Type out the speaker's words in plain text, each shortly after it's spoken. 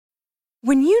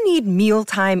When you need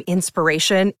mealtime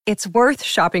inspiration, it's worth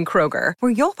shopping Kroger,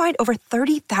 where you'll find over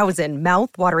 30,000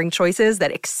 mouth-watering choices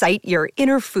that excite your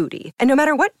inner foodie. And no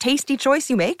matter what tasty choice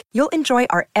you make, you'll enjoy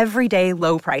our everyday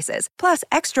low prices, plus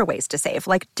extra ways to save,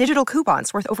 like digital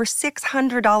coupons worth over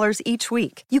 $600 each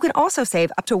week. You can also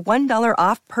save up to $1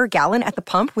 off per gallon at the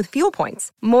pump with fuel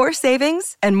points. More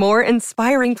savings and more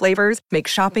inspiring flavors make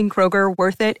shopping Kroger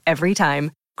worth it every time.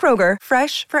 Kroger,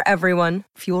 fresh for everyone.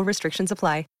 Fuel restrictions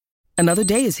apply. Another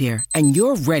day is here, and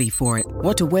you're ready for it.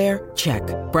 What to wear? Check.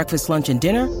 Breakfast, lunch, and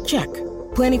dinner? Check.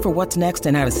 Planning for what's next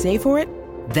and how to save for it?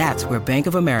 That's where Bank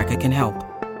of America can help.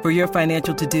 For your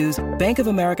financial to-dos, Bank of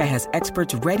America has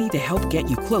experts ready to help get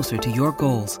you closer to your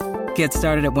goals. Get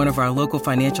started at one of our local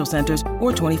financial centers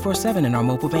or 24/7 in our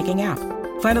mobile banking app.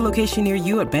 Find a location near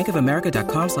you at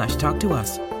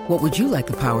bankofamerica.com/talktous. What would you like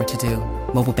the power to do?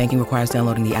 Mobile banking requires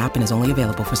downloading the app and is only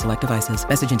available for select devices.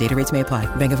 Message and data rates may apply.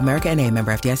 Bank of America N.A.,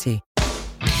 member FDIC.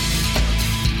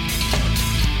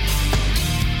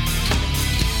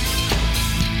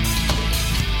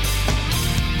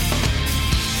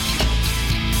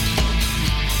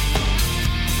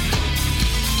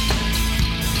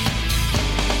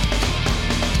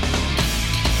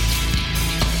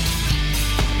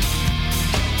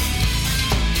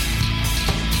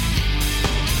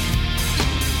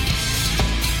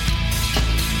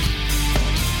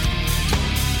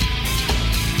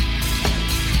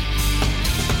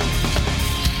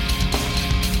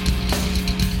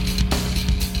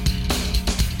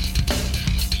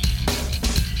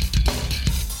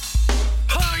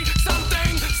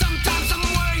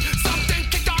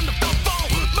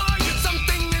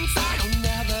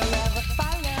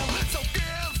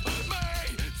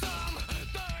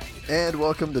 And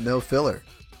welcome to No Filler,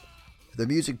 the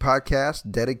music podcast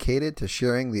dedicated to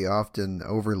sharing the often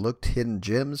overlooked hidden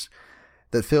gems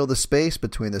that fill the space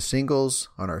between the singles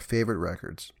on our favorite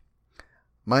records.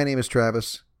 My name is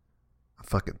Travis. I'm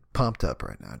fucking pumped up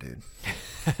right now, dude.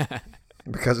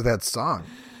 Because of that song.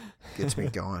 Gets me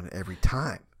going every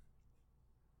time.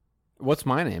 What's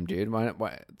my name, dude?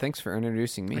 Why, thanks for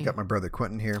introducing me. I got my brother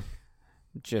Quentin here.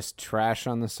 Just trash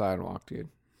on the sidewalk, dude.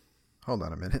 Hold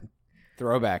on a minute.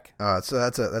 Throwback. So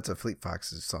that's a Fleet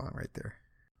Foxes song right there.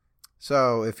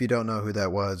 So if you don't know who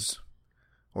that was,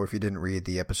 or if you didn't read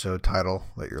the episode title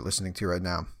that you're listening to right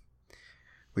now,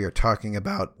 we are talking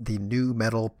about the nu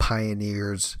metal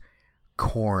pioneers,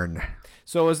 Korn.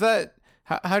 So is that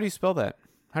how do you spell that?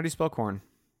 How do you spell Korn?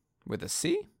 With a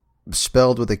C?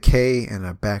 Spelled with a K and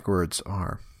a backwards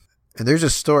R. And there's a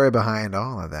story behind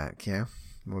all of that, yeah.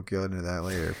 We'll go into that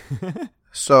later.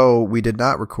 So we did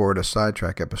not record a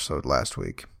sidetrack episode last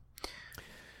week.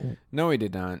 No, we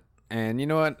did not. And you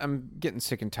know what? I'm getting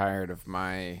sick and tired of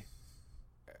my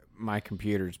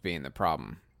computers being the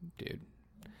problem, dude.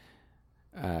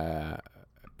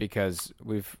 Because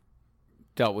we've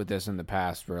dealt with this in the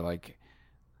past where like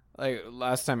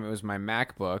last time it was my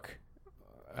MacBook,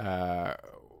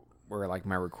 where like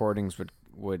my recordings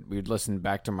we'd listen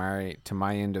back to my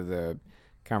end of the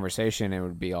conversation, and it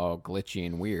would be all glitchy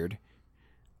and weird.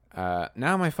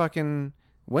 Now my fucking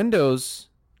Windows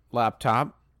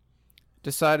laptop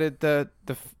decided that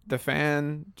the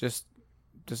fan just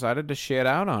decided to shit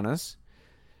out on us.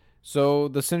 So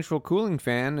the central cooling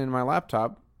fan in my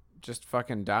laptop just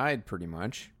fucking died pretty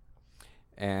much.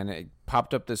 And it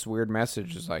popped up this weird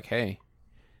message. It's like, hey,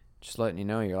 just letting you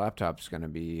know your laptop's going to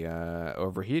be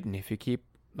overheating if you keep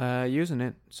using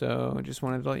it. So I just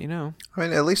wanted to let you know. I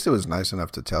mean, at least it was nice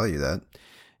enough to tell you that.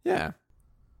 Yeah.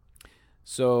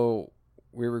 So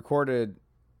we recorded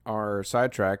our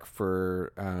sidetrack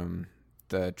for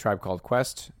the Tribe Called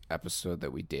Quest episode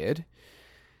that we did.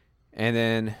 And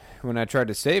then when I tried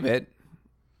to save it,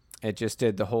 it just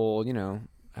did the whole,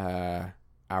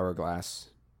 hourglass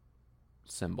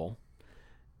symbol.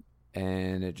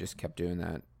 And it just kept doing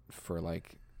that for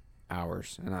like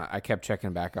hours. And I kept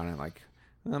checking back on it like,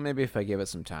 well, maybe if I give it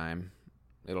some time,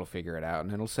 it'll figure it out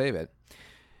and it'll save it.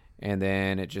 And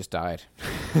then it just died.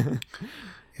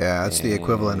 Yeah, it's the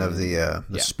equivalent of the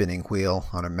spinning wheel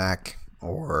on a Mac,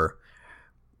 or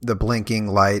the blinking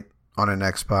light on an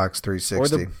Xbox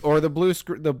 360, or the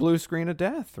blue screen of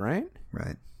death, right?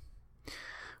 Right.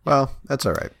 Well, that's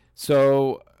all right.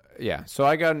 So so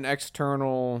I got an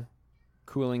external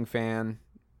cooling fan.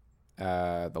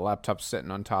 The laptop's sitting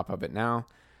on top of it now.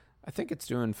 I think it's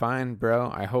doing fine,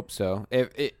 bro. I hope so.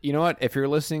 You know what? If you're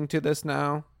listening to this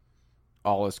now,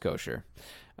 all is kosher.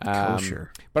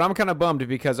 Kosher. But I'm kind of bummed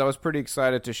because I was pretty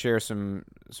excited to share some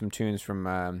tunes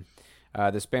from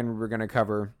this band we're going to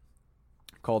cover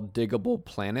called Diggable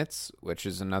Planets, which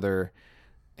is another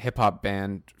hip-hop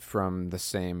band from the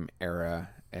same era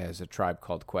as A Tribe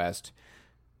Called Quest.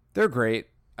 They're great.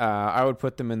 I would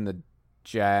put them in the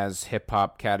jazz hip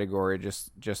hop category,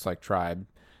 just like Tribe.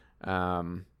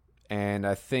 And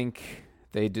I think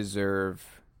they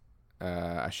deserve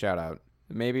a shout out.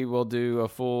 Maybe we'll do a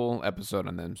full episode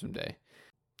on them someday,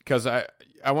 because I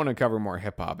want to cover more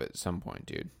hip hop at some point,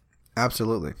 dude.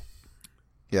 Absolutely.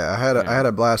 Yeah, I had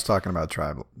a blast talking about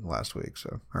Tribe last week,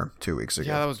 or 2 weeks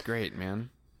ago. Yeah, that was great, man.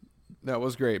 That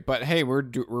was great. But hey, we're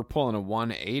pulling a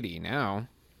 180 now.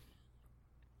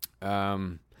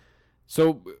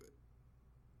 So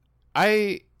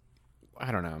I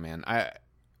don't know, man.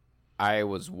 I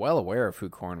was well aware of who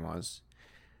Korn was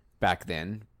back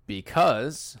then,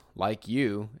 because like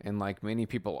you and like many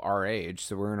people our age,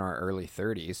 so we're in our early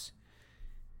 30s,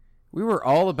 we were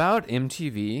all about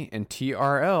MTV and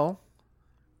TRL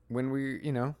when we,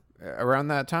 around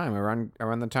that time,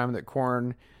 around the time that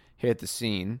Korn hit the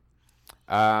scene.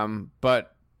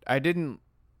 But I didn't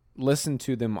listen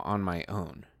to them on my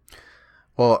own.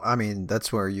 Well, I mean,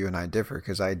 that's where you and I differ,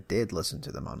 because I did listen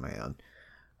to them on my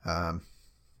own.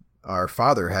 Our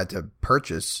father had to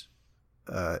purchase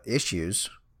Issues,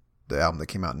 the album that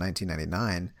came out in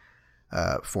 1999,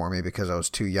 for me, because I was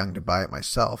too young to buy it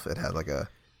myself. It had like a,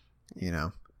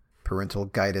 parental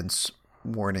guidance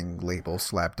warning label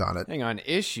slapped on it. Hang on,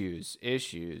 Issues.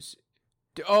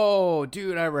 Oh,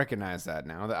 dude, I recognize that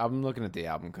now. I'm looking at the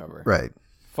album cover. Right.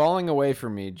 Falling Away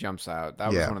From Me jumps out.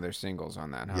 That was one of their singles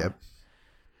on that, huh? Yep.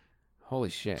 Holy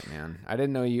shit, man. I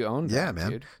didn't know you owned that,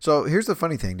 man. Dude. So here's the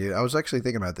funny thing, dude. I was actually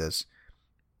thinking about this.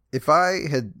 If I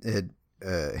had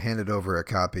handed over a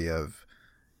copy of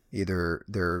either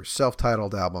their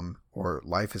self-titled album or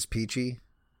Life is Peachy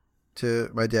to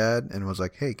my dad and was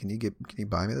like, hey, can you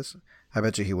buy me this? I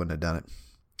bet you he wouldn't have done it.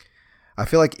 I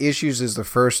feel like Issues is the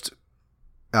first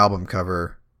album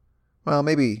cover. Well,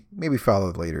 maybe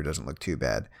Follow the Leader doesn't look too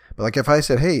bad. But like if I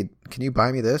said, hey, can you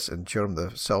buy me this, and showed him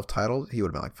the self-titled, he would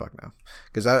have been like, fuck no.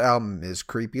 Because that album is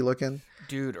creepy looking.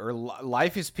 Dude, or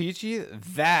Life is Peachy,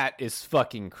 that is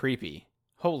fucking creepy.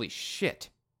 Holy shit.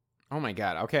 Oh my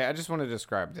god. Okay, I just want to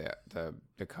describe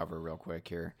the cover real quick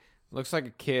here. Looks like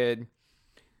a kid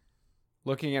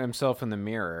looking at himself in the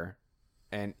mirror,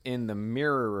 and in the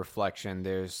mirror reflection,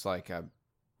 there's like a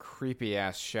creepy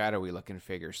ass shadowy looking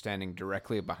figure standing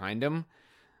directly behind him,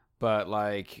 but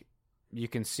like you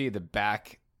can see the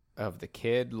back of the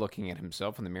kid looking at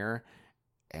himself in the mirror,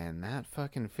 and that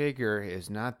fucking figure is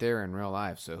not there in real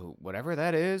life. So whatever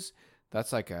that is,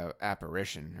 that's like a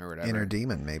apparition or whatever. Inner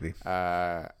demon, maybe.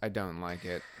 I don't like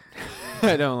it.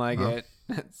 I don't like it.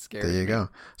 That scares me. There you go.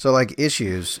 So like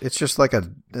Issues, it's just like it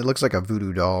looks like a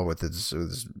voodoo doll with its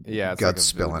guts like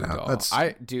spilling out.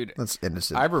 That's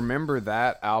innocent. I remember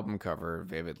that album cover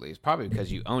vividly. It's probably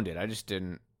because you owned it. I just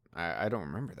didn't. I don't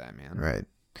remember that, man. Right.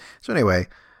 So anyway,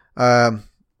 I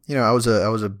was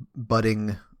a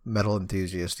budding metal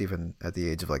enthusiast even at the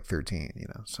age of like 13.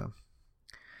 So.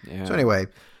 Yeah. So anyway,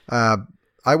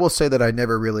 I will say that I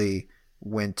never really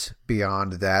went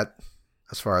beyond that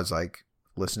as far as like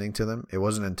listening to them. It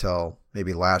wasn't until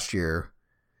maybe last year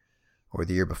or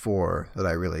the year before that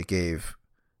I really gave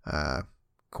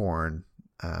Korn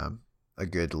a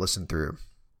good listen through,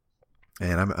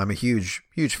 and I'm a huge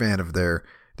fan of their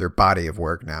body of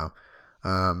work now.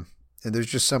 And there's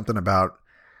just something about,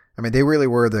 I mean, they really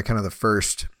were the kind of the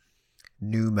first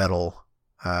new metal,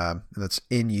 that's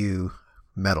NU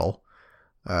metal,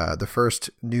 the first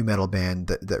new metal band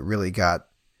that really got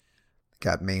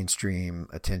mainstream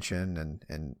attention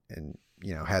and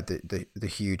had the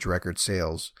huge record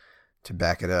sales to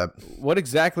back it up. What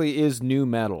exactly is new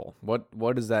metal?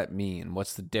 What does that mean?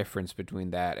 What's the difference between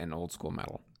that and old school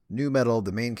metal? New metal,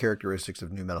 the main characteristics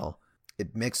of new metal,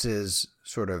 it mixes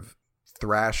sort of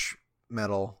thrash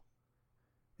metal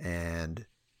and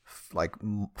like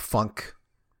funk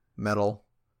metal,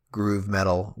 groove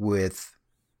metal with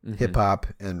hip hop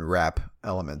and rap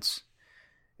elements.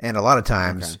 And a lot of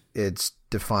times it's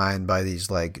defined by these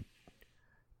like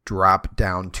drop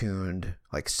down tuned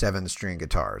like 7-string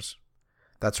guitars.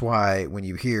 That's why when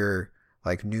you hear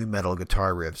like new metal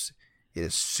guitar riffs, it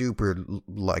is super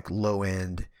like low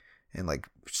end and like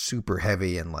super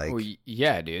heavy and like. Well,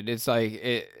 yeah, dude. It's like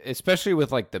especially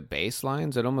with like the bass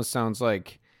lines, it almost sounds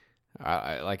like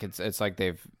it's like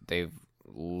they've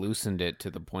loosened it to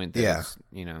the point that it's,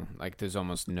 like there's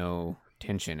almost no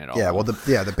tension at all. Yeah, well,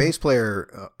 the bass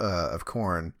player of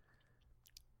Korn,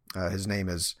 his name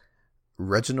is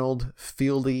Reginald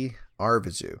Fieldy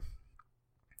Arvizu.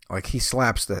 Like he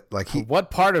slaps that. Like he.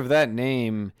 What part of that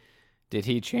name did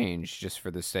he change just for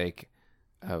the sake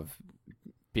of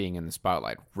being in the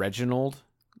spotlight? Reginald.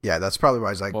 Yeah, that's probably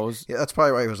why he's like. What was- Yeah, that's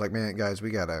probably why he was like, man, guys,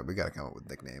 we gotta come up with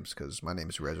nicknames because my name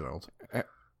is Reginald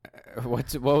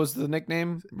What was the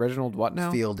nickname? Reginald what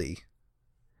now? Fieldy.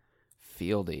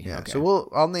 Fieldy. Yeah, Okay. so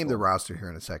I'll name the roster here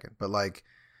in a second, but like,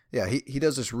 yeah, he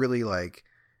does this really like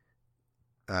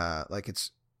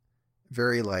it's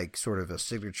very like sort of a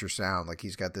signature sound. Like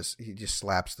he's got this, he just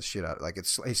slaps the shit out. Like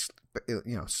he's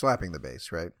slapping the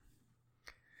bass, right?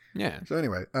 Yeah. So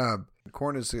anyway,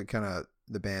 Korn is kind of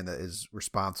the band that is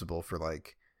responsible for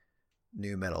like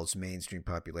nu metal's mainstream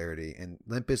popularity, and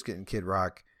Limp Bizkit and Kid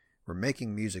Rock were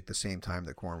making music the same time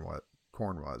that Korn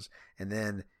was, and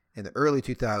then in the early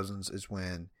 2000s is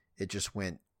when it just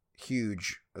went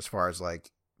huge as far as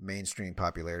like mainstream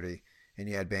popularity, and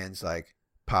you had bands like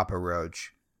Papa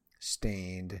Roach,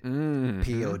 Stained,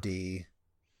 POD,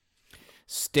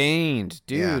 Stained,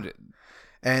 dude. Yeah.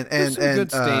 And There's some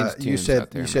good Stained you tunes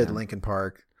out there, said man. Linkin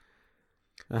Park.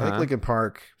 I Uh-huh. think Linkin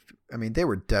Park. I mean, they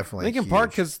were definitely Linkin huge. Park,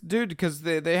 because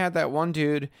they had that one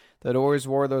dude that always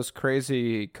wore those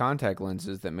crazy contact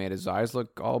lenses that made his eyes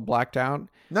look all blacked out.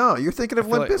 No, you're thinking of I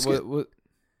feel Limp like- Bizkit.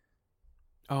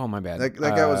 Oh, my bad. That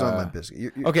guy was on Limp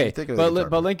Bizkit. You're Okay, thinking of but the guitar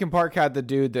player. Linkin Park had the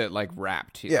dude that like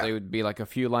rapped. Yeah. They would be like a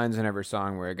few lines in every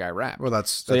song where a guy rapped. Well, that's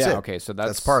so yeah, it. okay, so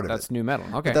that's part of that's it. new metal.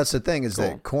 Okay, But that's the thing is Cool.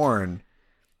 that Korn,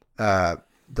 the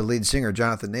lead singer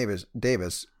Jonathan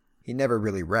Davis, he never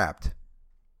really rapped.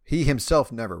 He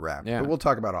himself never rapped. Yeah. But we'll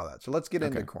talk about all that. So let's get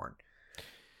into Okay. Korn.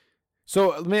 So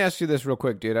let me ask you this real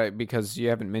quick, dude, because you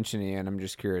haven't mentioned it yet. I'm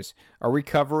just curious. Are we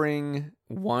covering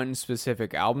one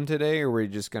specific album today, or are we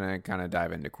just gonna kind of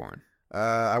dive into Korn?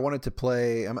 I wanted to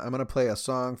play. I'm going to play a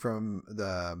song from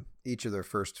each of their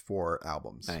first 4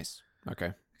 albums. Nice.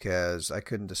 Okay. Because I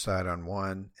couldn't decide on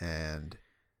one, and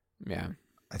Yeah.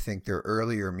 I think their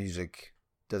earlier music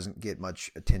doesn't get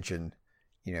much attention,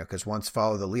 because once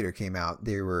Follow the Leader came out,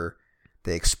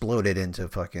 they exploded into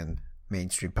fucking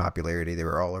mainstream popularity. They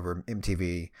were all over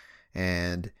MTV,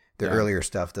 and their Yeah. earlier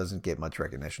stuff doesn't get much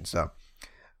recognition. So,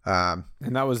 And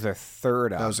that was their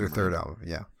third album. that was their third right? album,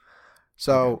 yeah.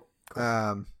 So,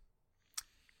 I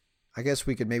guess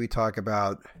we could maybe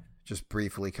just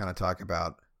briefly talk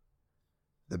about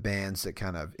the bands that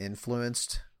kind of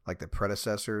influenced, like the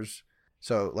predecessors.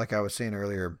 So, like I was saying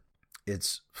earlier,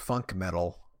 it's funk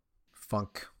metal,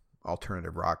 funk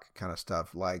alternative rock kind of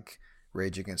stuff, like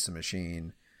Rage Against the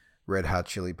Machine, Red Hot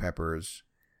Chili Peppers,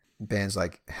 bands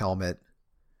like Helmet,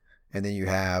 and then you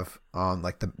have on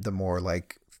like the more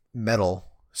like metal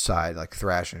side, like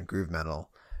thrash and groove metal,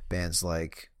 bands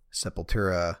like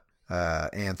Sepultura,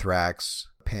 Anthrax,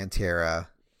 Pantera,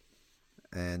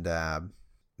 and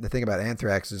the thing about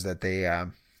Anthrax is that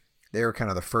they were kind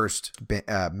of the first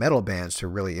metal bands to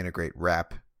really integrate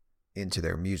rap into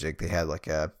their music. They had like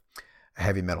a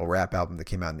heavy metal rap album that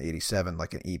came out in '87,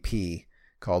 like an EP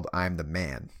called "I'm the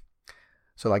Man."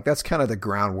 So like that's kind of the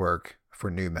groundwork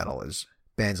for nu metal, is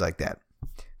bands like that.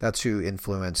 That's who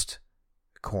influenced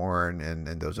Korn and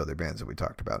those other bands that we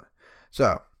talked about.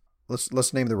 So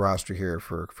let's name the roster here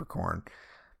for Korn.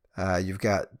 You've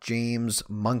got James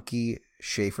Monkey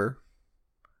Schaefer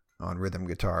on rhythm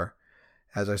guitar.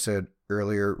 As I said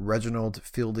earlier, Reginald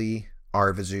Fieldy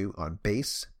Arvizu on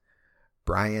bass.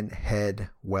 Brian Head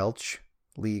Welch,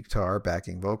 lead guitar,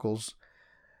 backing vocals.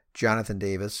 Jonathan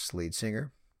Davis, lead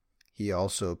singer. He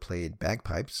also played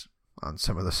bagpipes on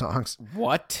some of the songs.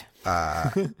 What?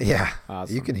 Yeah,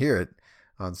 Awesome. you can hear it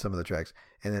on some of the tracks.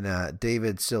 And then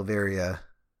David Silveria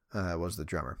was the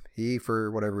drummer. He, for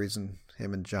whatever reason,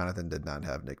 him and Jonathan did not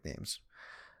have nicknames,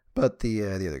 but the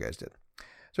other guys did.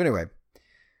 So anyway,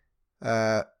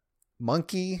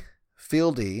 Monkey,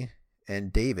 Fieldy,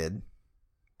 and David,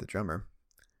 the drummer,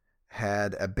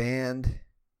 had a band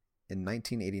in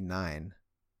 1989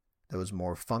 that was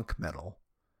more funk metal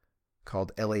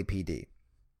called LAPD.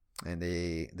 And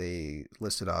they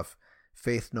listed off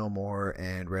Faith No More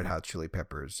and Red Hot Chili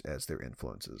Peppers as their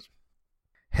influences.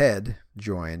 Head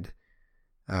joined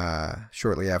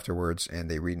shortly afterwards, and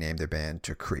they renamed their band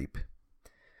to Creep.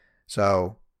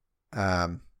 So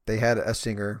they had a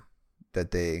singer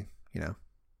that they,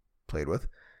 played with.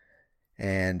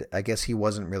 And I guess he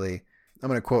wasn't really... I'm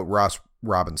going to quote Ross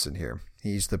Robinson here.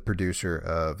 He's the producer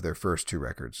of their first 2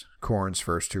 records, Korn's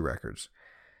first 2 records.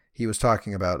 He was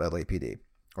talking about LAPD,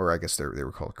 or I guess they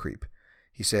were called Creep.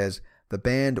 He says, the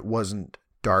band wasn't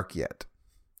dark yet.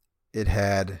 It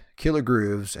had killer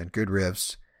grooves and good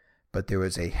riffs, but there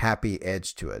was a happy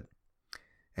edge to it.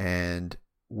 And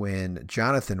when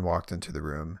Jonathan walked into the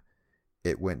room,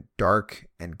 it went dark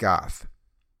and goth.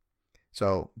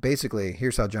 So basically,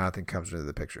 here's how Jonathan comes into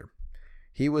the picture.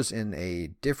 He was in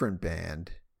a different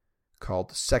band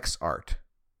called Sex Art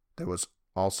that was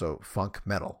also funk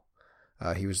metal.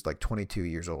 He was like 22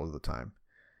 years old at the time.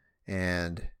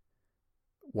 And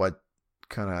what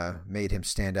kind of made him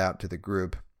stand out to the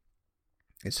group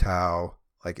is how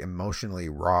like emotionally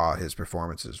raw his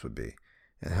performances would be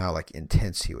and how like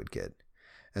intense he would get.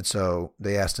 And so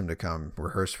they asked him to come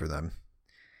rehearse for them.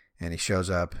 And he shows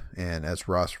up, and as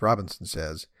Ross Robinson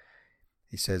says,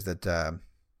 he says that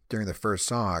during the first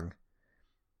song,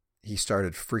 he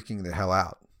started freaking the hell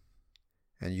out.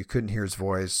 And you couldn't hear his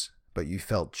voice, but you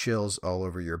felt chills all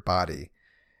over your body.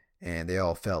 And they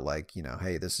all felt like, you know,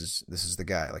 hey, this is the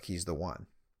guy, like he's the one.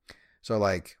 So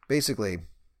like basically,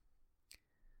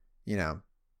 you know,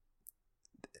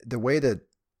 the way that,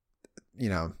 you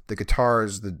know, the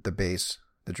guitars, the bass,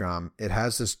 the drum, it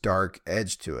has this dark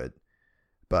edge to it.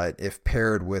 But if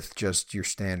paired with just your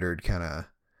standard kind of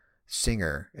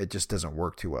singer, it just doesn't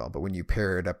work too well. But when you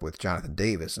pair it up with Jonathan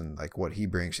Davis and like what he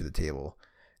brings to the table,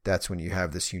 that's when you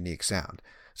have this unique sound.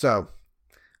 So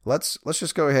let's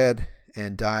just go ahead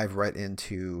and dive right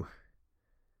into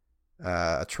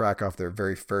a track off their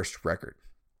very first record.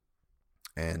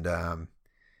 And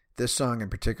this song in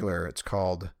particular, it's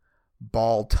called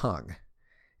Ball Tongue.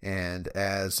 And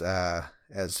as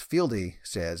Fieldy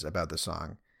says about the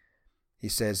song, he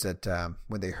says that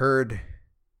when they heard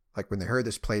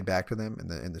this played back to them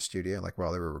in the studio, like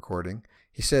while they were recording,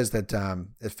 he says that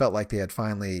it felt like they had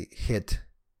finally hit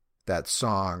that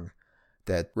song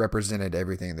that represented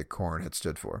everything that Korn had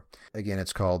stood for. Again,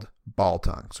 it's called Ball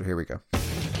Tongue. So here we go.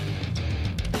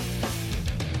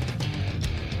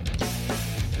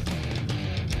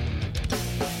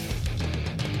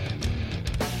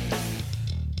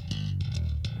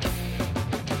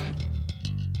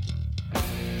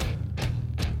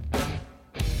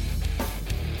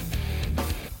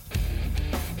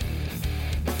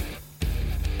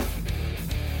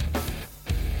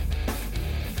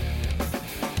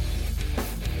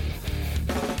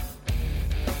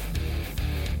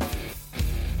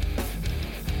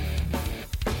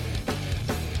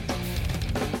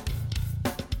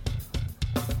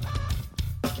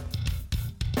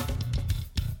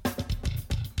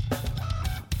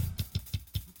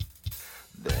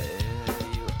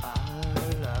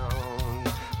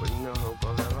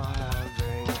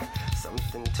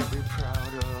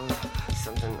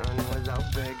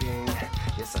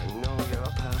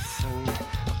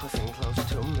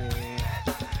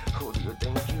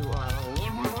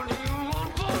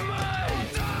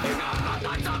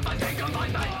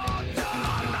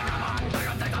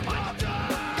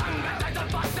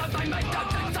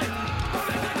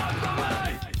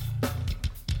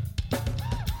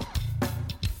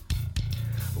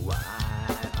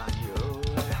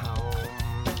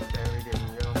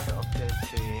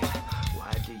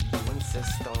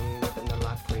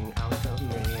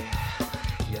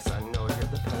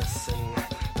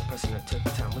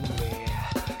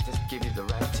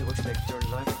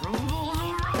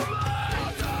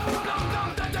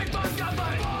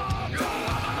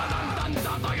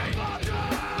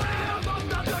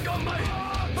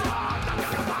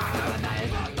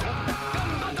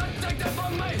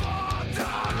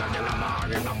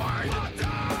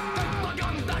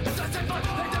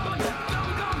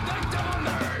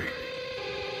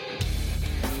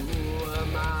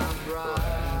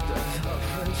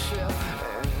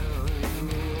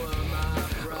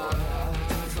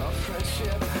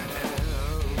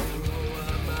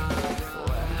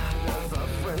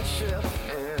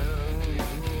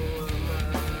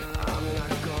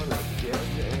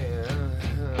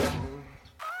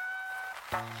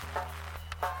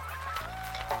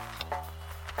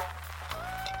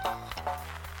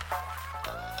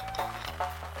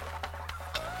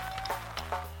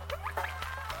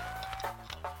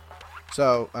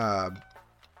 So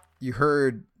you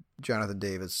heard Jonathan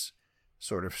Davis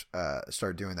sort of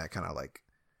start doing that kind of like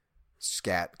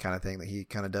scat kind of thing that he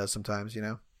kind of does sometimes, you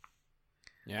know?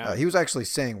 Yeah. He was actually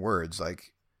saying words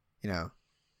like, you know,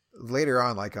 later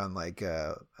on, like on like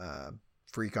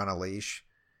Freak on a Leash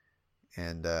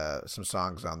and some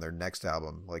songs on their next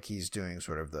album, like he's doing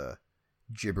sort of the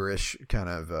gibberish kind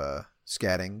of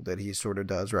scatting that he sort of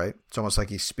does, right? It's almost like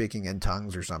he's speaking in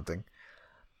tongues or something.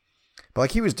 But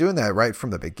like he was doing that right from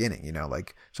the beginning, you know,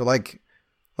 like so like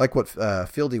what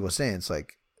Fieldy was saying, it's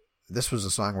like this was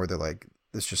a song where they're like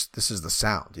this is the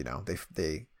sound, you know.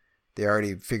 They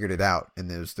already figured it out,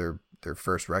 and it was their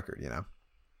first record, you know.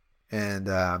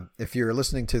 And if you're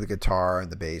listening to the guitar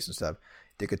and the bass and stuff,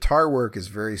 the guitar work is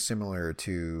very similar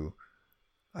to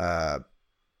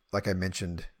like I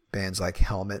mentioned, bands like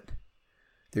Helmet.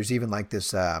 There's even like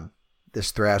this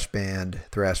thrash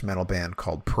metal band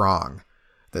called Prong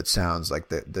that sounds like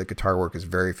the guitar work is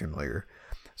very familiar.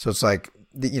 So it's like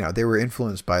they were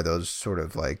influenced by those sort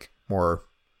of like more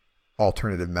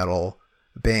alternative metal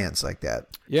bands like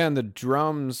that. Yeah, and the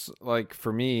drums, like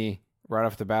for me, right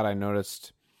off the bat, I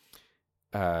noticed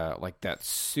like that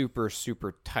super,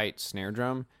 super tight snare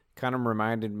drum kind of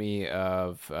reminded me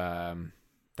of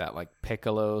that like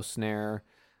piccolo snare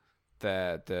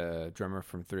that the drummer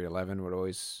from 311 would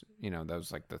always, that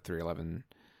was like the 311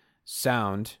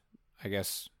 sound, I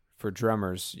guess, for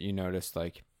drummers. You notice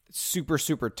like super,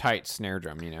 super tight snare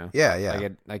drum, Yeah.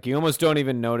 Like you almost don't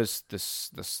even notice the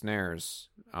snares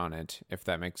on it, if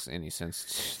that makes any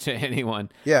sense to anyone.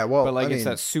 Yeah, well, but like it's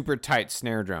that super tight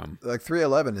snare drum. Like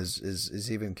 311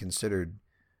 is even considered,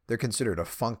 they're considered a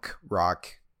funk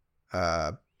rock,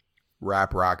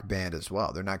 rap rock band as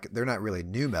well. They're not really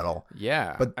new metal.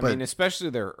 Yeah, but I mean,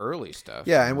 especially their early stuff.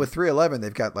 Yeah, and with 311,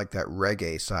 they've got like that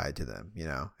reggae side to them,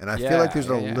 and I feel like there's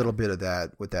a little bit of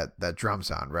that with that drum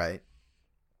sound, right?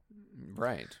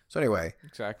 Right. So anyway,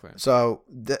 exactly. So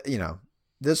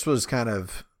this was kind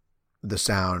of the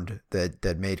sound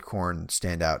that made Korn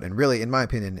stand out, and really, in my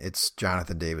opinion, it's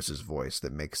Jonathan Davis's voice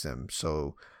that makes him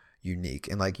so unique.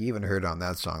 And like you even heard on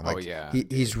that song, like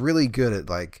he's really good at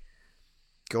like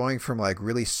going from like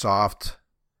really soft,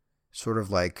 sort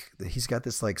of like he's got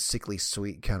this like sickly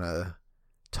sweet kind of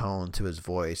tone to his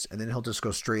voice, and then he'll just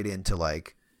go straight into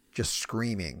like just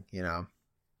screaming,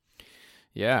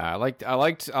 Yeah, I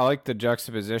liked the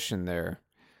juxtaposition there.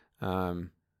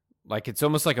 Like it's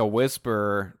almost like a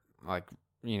whisper, like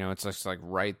it's just like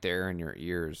right there in your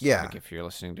ears. Yeah, like if you're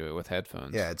listening to it with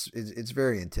headphones. Yeah, it's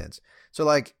very intense. So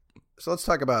let's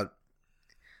talk about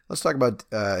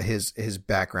his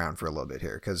background for a little bit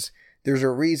here, because there's a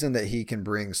reason that he can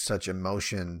bring such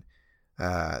emotion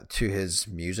to his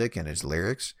music and his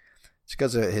lyrics. It's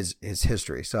because of his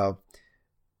history. So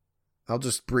I'll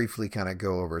just briefly kind of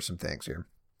go over some things here.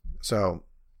 So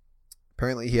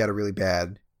apparently he had a really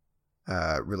bad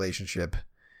relationship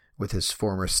with his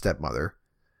former stepmother.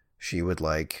 She would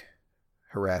like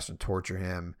harass and torture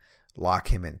him, lock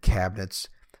him in cabinets,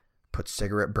 put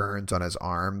cigarette burns on his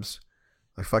arms,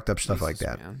 like fucked up stuff like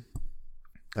that. Man.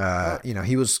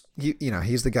 He's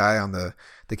the guy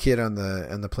the kid on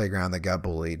the playground that got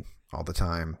bullied all the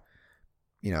time.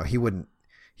 He would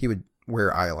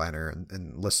wear eyeliner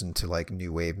and listen to like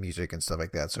new wave music and stuff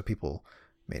like that. So people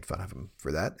made fun of him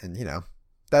for that. And,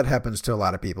 that happens to a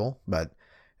lot of people. But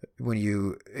when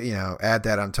you add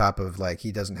that on top of like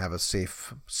he doesn't have a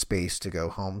safe space to go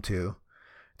home to,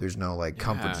 there's no like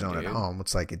comfort zone at home.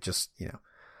 It's like it just,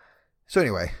 So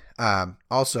anyway,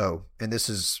 also, and this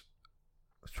is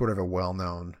sort of a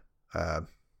well-known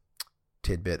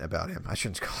tidbit about him. I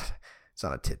shouldn't call it. It's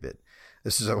not a tidbit.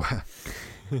 This is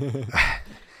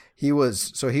he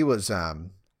was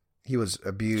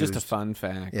abused. Just a fun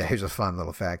fact. Yeah, here's a fun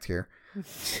little fact here.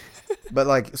 But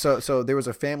like, so there was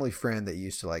a family friend that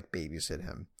used to like babysit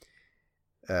him,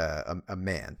 a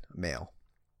male,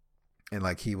 and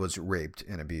like he was raped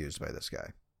and abused by this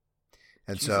guy,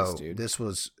 and Jesus, so this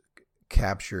was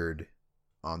captured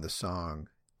on the song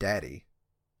 "Daddy,"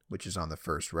 which is on the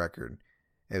first record.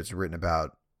 It was written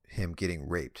about him getting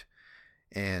raped,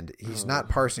 and he's not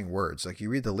parsing words. Like you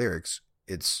read the lyrics,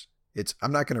 it's.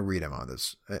 I'm not going to read them on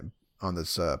this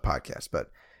podcast, but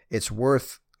it's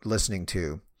worth listening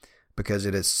to because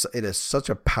it is such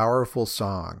a powerful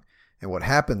song. And what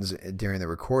happens during the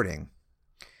recording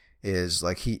is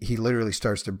like he literally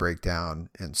starts to break down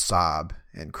and sob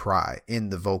and cry in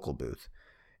the vocal booth.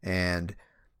 And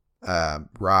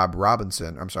Ross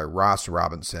Robinson,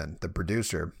 the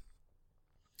producer,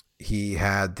 he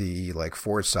had the like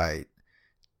foresight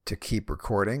to keep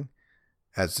recording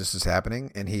as this is happening,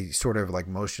 and he sort of like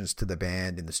motions to the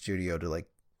band in the studio to like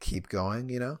keep going,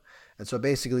 and so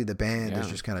basically the band is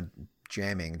just kind of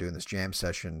jamming, doing this jam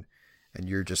session, and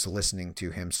you're just listening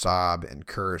to him sob and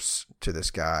curse to this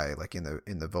guy like in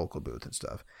the vocal booth and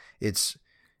stuff. It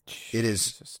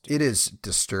is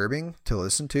disturbing to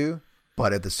listen to,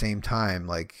 but at the same time,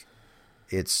 like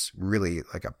it's really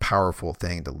like a powerful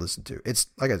thing to listen to. It's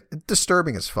like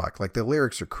disturbing as fuck. Like the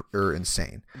lyrics are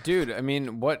insane, dude. I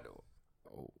mean, what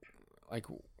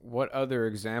other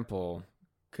example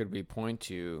could we point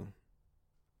to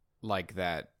like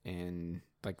that in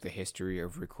like the history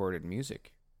of recorded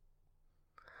music?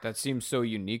 That seems so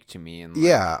unique to me. And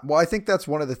yeah, well, I think that's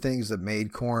one of the things that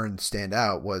made Korn stand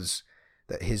out was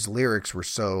that his lyrics were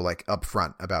so like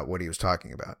upfront about what he was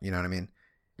talking about. You know what I mean?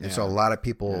 And so a lot of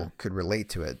people could relate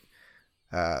to it.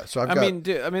 So I mean,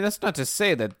 that's not to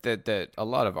say that a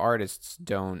lot of artists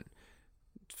don't,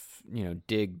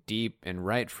 dig deep and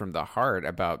write from the heart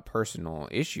about personal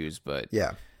issues, but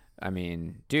yeah, I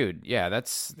mean, dude, yeah,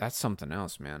 that's something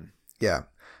else, man. Yeah.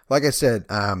 Like I said,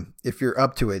 if you're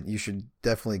up to it, you should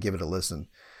definitely give it a listen.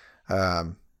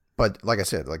 But like I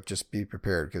said, like just be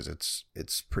prepared because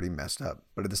it's pretty messed up.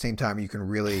 But at the same time, you can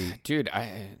really, Dude,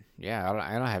 I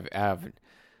don't have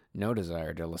no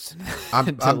desire to listen. I'm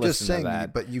to just listen saying, to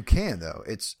that. but you can though.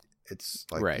 It's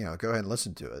like Right. go ahead and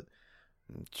listen to it.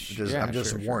 Yeah, I'm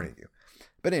just sure. warning you.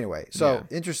 But anyway, so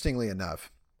interestingly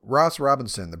enough, Ross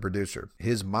Robinson, the producer,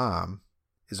 his mom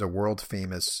is a world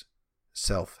famous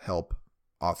self-help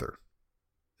author.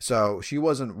 So she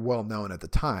wasn't well known at the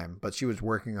time, but she was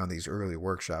working on these early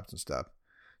workshops and stuff.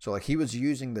 So like he was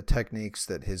using the techniques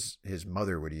that his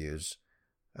mother would use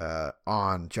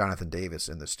on Jonathan Davis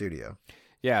in the studio.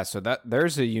 Yeah, so that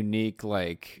there's a unique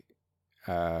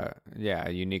a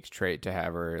unique trait to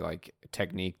have, or like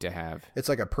technique to have. It's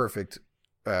like a perfect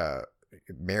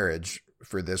marriage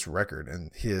for this record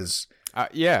and his.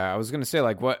 I was gonna say,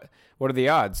 like, what are the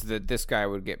odds that this guy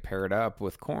would get paired up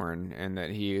with Korn and that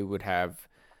he would have,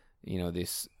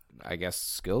 this, I guess,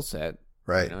 skill set,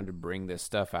 right, to bring this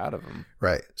stuff out of him.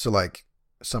 Right. So like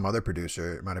some other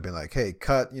producer might have been like, "Hey,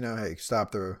 cut, hey,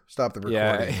 stop the recording.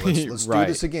 Yeah. Let's Right.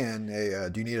 do this again. Hey,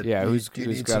 do you need a who's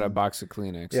need got some, a box of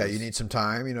Kleenex? Yeah, you need some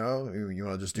time. You want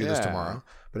to just do this tomorrow."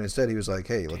 But instead, he was like,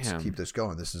 "Hey, let's keep this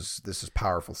going. This is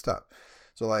powerful stuff."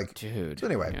 So like, dude. So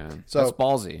anyway, yeah. so that's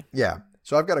ballsy. Yeah.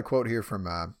 So I've got a quote here from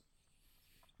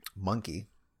Monkey,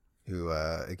 who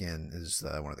again is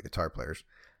one of the guitar players,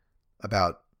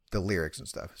 about the lyrics and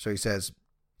stuff. So he says,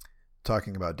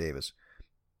 talking about Davis,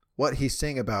 what he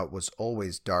sang about was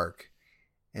always dark,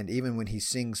 and even when he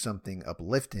sings something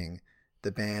uplifting,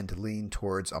 the band lean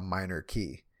towards a minor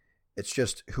key. It's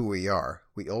just who we are.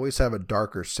 We always have a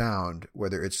darker sound,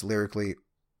 whether it's lyrically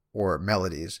or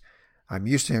melodies. I'm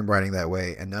used to him writing that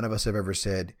way, and none of us have ever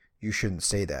said, you shouldn't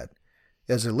say that.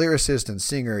 As a lyricist and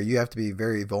singer, you have to be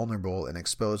very vulnerable and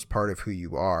expose part of who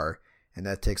you are, and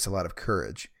that takes a lot of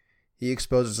courage. He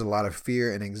exposes a lot of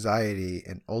fear and anxiety,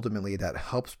 and ultimately that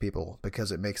helps people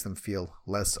because it makes them feel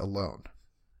less alone.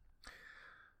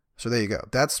 So there you go.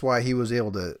 That's why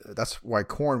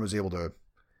Korn was able to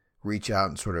reach out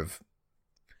and sort of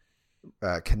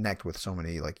connect with so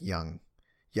many like young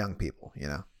people,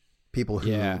 people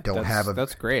who don't have a.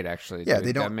 That's great, actually. Yeah, dude.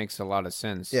 they don't. That makes a lot of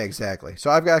sense. Yeah, exactly.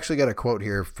 So I've actually got a quote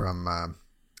here from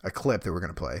a clip that we're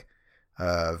going to play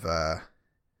of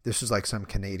this is like some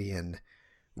Canadian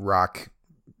rock,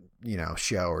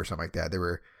 show or something like that. They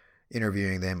were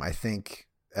interviewing them, I think,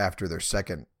 after their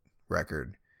second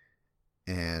record.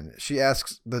 And she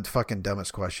asks the fucking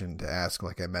dumbest question to ask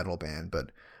like a metal band,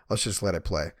 but let's just let it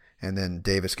play. And then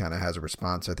Davis kind of has a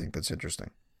response I think that's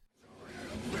interesting.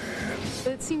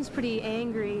 It seems pretty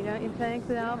angry, don't you think,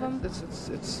 the album?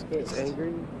 It's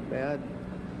angry, mad,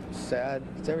 sad,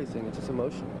 it's everything. It's just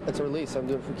emotion. It's a release. I'm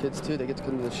doing it for kids too. They get to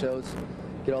come to the shows,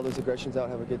 get all those aggressions out,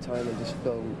 have a good time, and just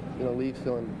feel, leave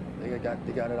feeling they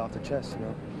got it off their chest,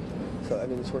 So I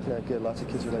mean, it's working out good. Lots of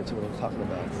kids relate to what I'm talking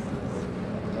about.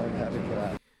 I'm happy for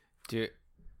that. Dude,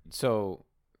 so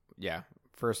yeah.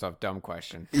 First off, dumb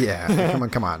question. Yeah,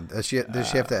 come on. Does she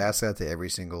have to ask that to every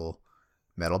single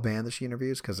metal band that she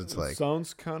interviews? Because it's like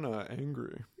sounds kind of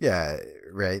angry. Yeah,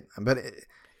 right. But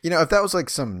if that was like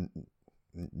some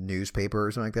newspaper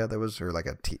or something like that was, or like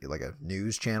a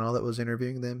news channel that was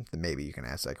interviewing them, then maybe you can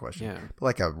ask that question. Yeah. But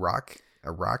like a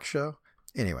rock show.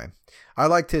 Anyway, I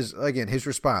liked his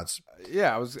response.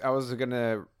 Yeah, I was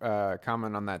gonna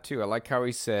comment on that too. I like how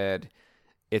he said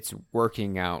it's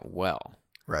working out well.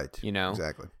 Right.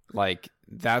 Exactly. Like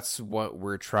that's what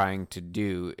we're trying to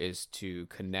do, is to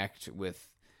connect with,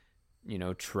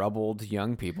 troubled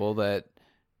young people that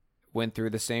went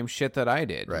through the same shit that I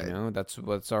did. Right. That's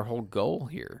what's our whole goal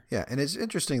here. Yeah, and it's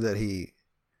interesting that he's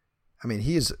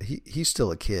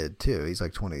still a kid too. He's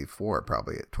like 24,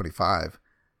 probably 25,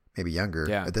 maybe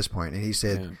younger at this point. And he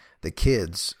said the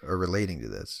kids are relating to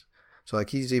this. So like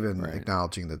he's even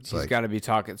acknowledging that he's got to be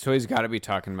talking. So he's got to be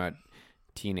talking about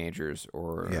teenagers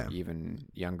or even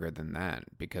younger than that,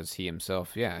 because he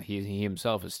himself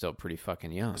is still pretty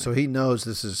fucking young. So he knows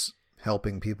this is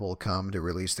helping people come to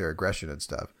release their aggression and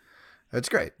stuff. It's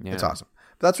great. Yeah. It's awesome.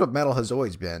 But that's what metal has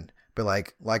always been. But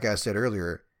like I said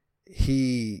earlier,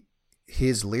 his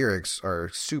lyrics are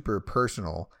super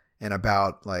personal and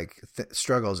about like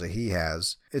struggles that he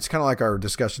has. It's kind of like our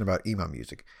discussion about emo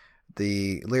music.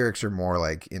 The lyrics are more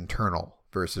like internal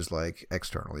versus like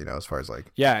external, as far as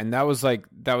like. Yeah, and that was like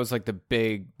the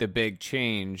big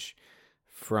change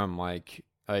from like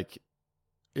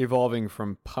evolving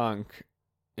from punk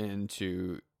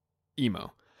into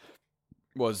emo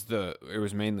it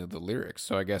was mainly the lyrics.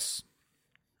 So I guess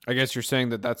you're saying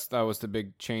that was the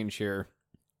big change here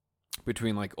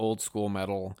between like old school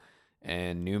metal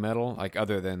and nu metal, like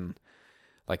other than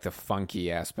like the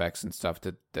funky aspects and stuff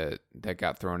that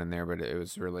got thrown in there, but it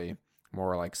was really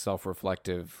more like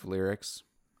self-reflective lyrics.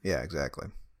 Yeah, exactly.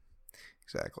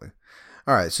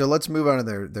 All right, so let's move on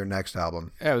to their next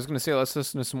album. Yeah, I was gonna say let's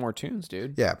listen to some more tunes,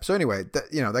 dude. Yeah. So anyway,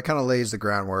 that kind of lays the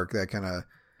groundwork. That kind of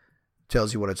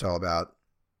tells you what it's all about.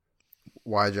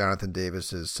 Why Jonathan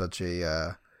Davis is such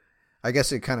a, I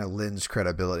guess it kind of lends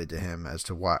credibility to him as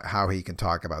to how he can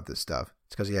talk about this stuff.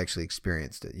 It's because he actually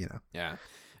experienced it, Yeah,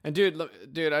 and dude,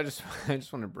 I just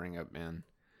want to bring up, man,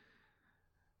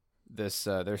 this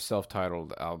their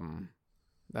self-titled album.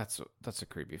 That's a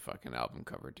creepy fucking album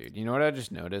cover, dude. You know what I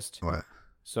just noticed? What?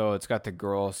 So it's got the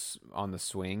girl on the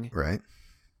swing. Right.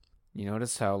 You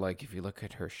notice how, like, if you look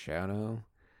at her shadow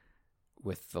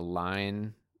with the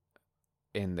line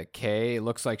in the K, it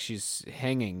looks like she's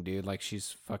hanging, dude. Like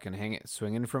she's fucking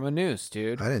swinging from a noose,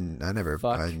 dude. I never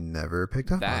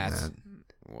picked up on that.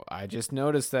 Well, I just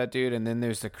noticed that, dude. And then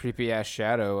there's the creepy ass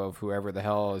shadow of whoever the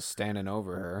hell is standing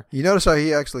over her. You notice how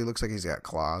he actually looks like he's got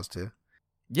claws too?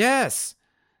 Yes.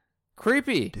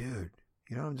 Creepy. Dude,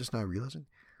 I'm just not realizing?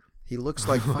 He looks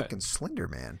like fucking Slender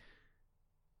Man.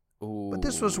 Ooh, but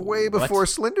this was way before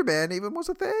Slender Man even was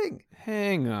a thing.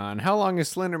 Hang on. How long has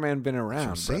Slender Man been around,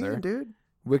 That's what I'm saying, brother? dude.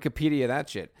 Wikipedia that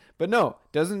shit. But no,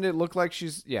 doesn't it look like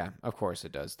she's... Yeah, of course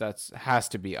it does. That has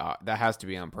to be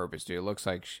on purpose, dude. It looks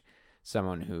like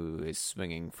someone who is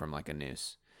swinging from like a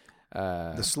noose.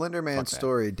 The Slender Man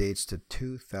story dates to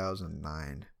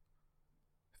 2009.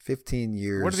 15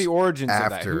 years. What are the origins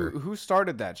after. of that? Who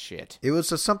started that shit? It was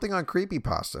something on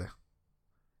Creepypasta.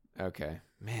 Okay,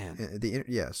 man.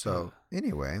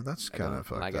 Anyway, that's kind of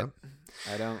fucked up.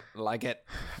 I don't like it.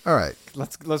 All right,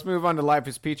 let's move on to Life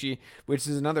is Peachy, which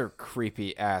is another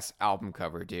creepy ass album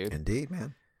cover, dude. Indeed,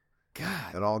 man.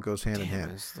 God, it all goes hand in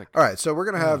hand. Like, all right, so we're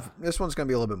gonna have this one's gonna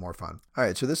be a little bit more fun. All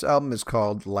right, so this album is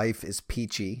called Life is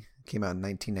Peachy. It came out in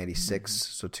 1996,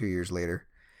 so 2 years later.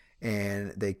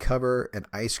 And they cover an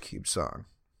Ice Cube song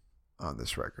on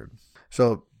this record.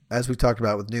 So, as we talked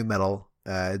about with nu metal,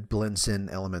 it blends in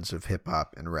elements of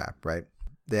hip-hop and rap, right?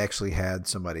 They actually had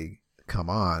somebody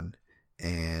come on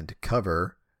and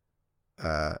cover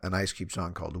an Ice Cube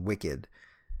song called Wicked.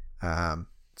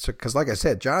 Because like I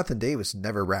said, Jonathan Davis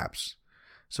never raps.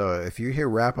 So, if you hear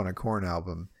rap on a Korn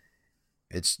album,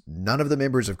 it's none of the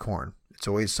members of Korn. It's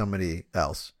always somebody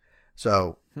else.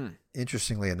 So,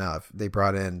 interestingly enough, they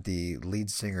brought in the lead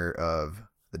singer of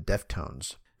the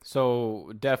Deftones.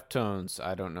 So, Deftones,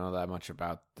 I don't know that much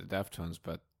about the Deftones,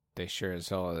 but they sure as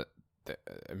hell,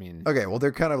 I mean... Okay, well,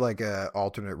 they're kind of like a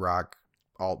alternate rock,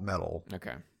 alt metal.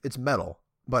 Okay. It's metal,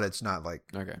 but it's not like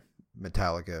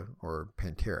Metallica or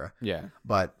Pantera. Yeah.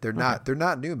 But they're not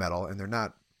nu metal, and they're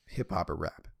not hip-hop or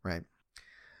rap, right?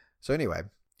 So anyway,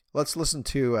 let's listen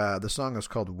to the song that's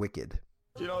called Wicked.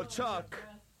 Chuck...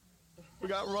 We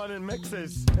got running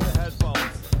mixes in the headphones.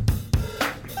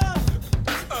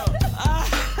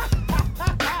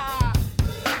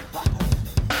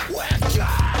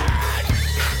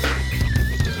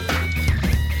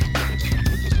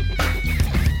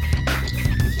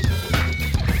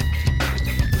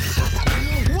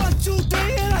 One, two,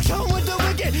 three, and I come with the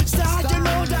wicked style. You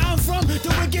know that I'm from the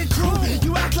wicked crew.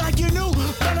 You act like you knew,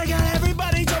 but I got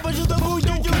everybody jumping to the boo.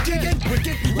 You kick it,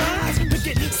 wicked lines,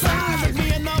 wicked signs. Like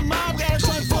me and the mob got a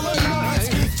trunk full of lines.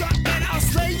 And I'll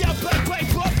slay your black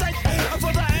birthday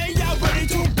for the A. Y'all ready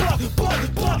to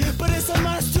blow, but it's a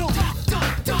must too.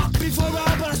 Before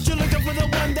I bust, you're looking for the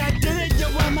one that did it. You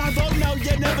want my vote? No,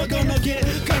 you're never gonna get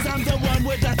it. Cause I'm the one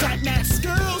with the tight neck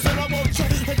skills. And I won't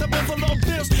check like the Buffalo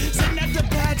Bills. Sitting at the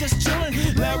pad just chilling.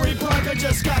 Larry Parker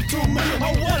just got too many.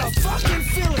 Oh, what a fucking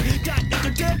feeling. Got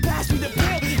nigga dead past me the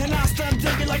pill. And I start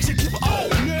thinking like she keep. Oh,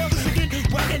 no,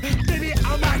 get whacking. Baby,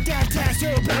 I'm like that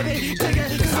tattoo, baby. Take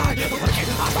it, cause I'm wicked.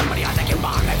 Somebody I think you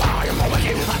want me, I'm a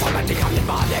wicked. Somebody come in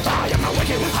my life, I'm a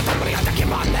wicked. Somebody I think you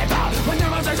want me, when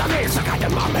there was a me, so kind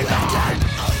of mom and dad.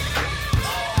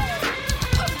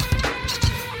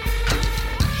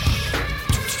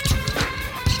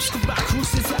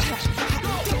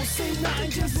 Don't say nothing,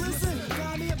 just listen.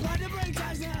 Call me a party break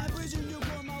time, now I presume you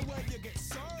go my way, you get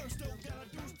served. Still gotta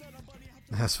do stuff, buddy.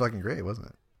 That's fucking great, wasn't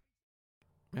it?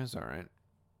 It was all right.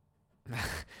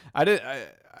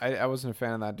 I wasn't a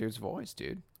fan of that dude's voice,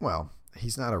 dude. Well,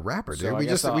 he's not a rapper,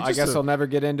 dude. So I guess I'll never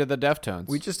get into the Deftones.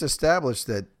 We just established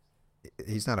that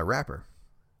he's not a rapper.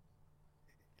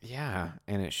 Yeah,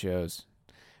 and it shows.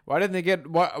 Why didn't they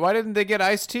get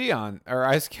Ice-T on or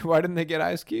why didn't they get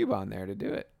Ice Cube on there to do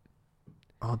it?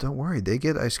 Oh, don't worry. They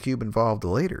get Ice Cube involved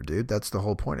later, dude. That's the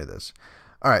whole point of this.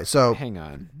 All right, so hang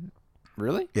on.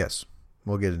 Really? Yes.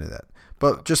 We'll get into that.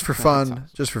 But just for fun,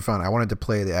 I wanted to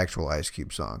play the actual Ice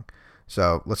Cube song.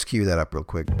 So let's cue that up real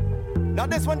quick. Now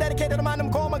this one dedicated to the man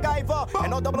them call MacGyver.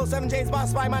 And no 007 James Bond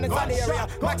spy man inside the area.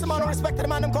 Maximum respect to the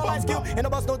man them call Ice Cube. And no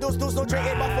bus no deuce no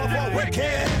 38 but 44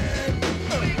 wicked.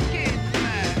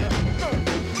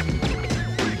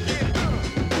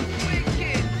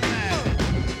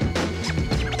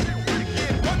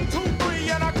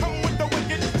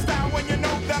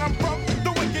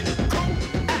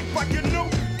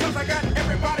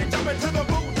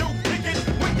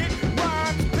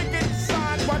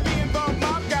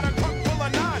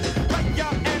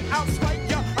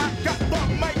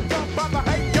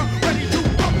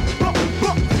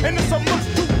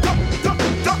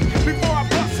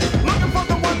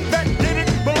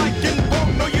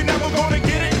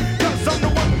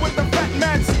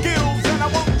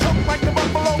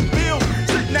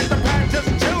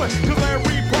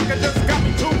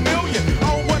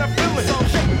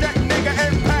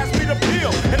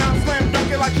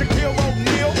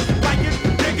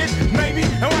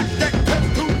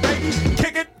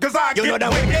 You know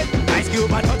them wicked. Ice Cube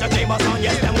and Touch of James on,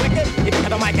 yes, them wicked. If you got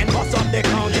the mic and bust up the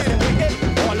crown, yes, them wicked.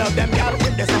 All of them y'all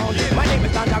with the sound. My name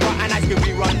is Santa Claus and Ice Cube,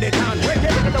 we run the town. Wicked.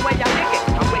 Look at the way y'all lick it,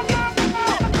 I'm wicked.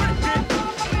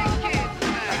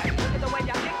 Look at the way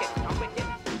y'all lick it, I'm wicked.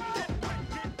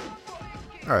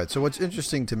 All right, so what's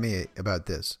interesting to me about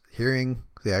this, hearing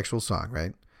the actual song,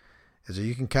 right, is that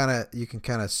you can kind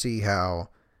of see how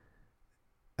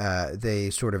they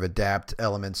sort of adapt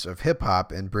elements of hip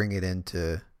hop and bring it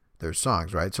into their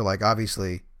songs, right? So like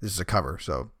obviously this is a cover,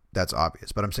 so that's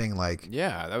obvious. But I'm saying like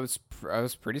I was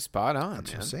pretty spot on.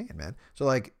 That's what I'm saying, man. So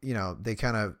like, you know, they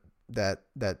kind of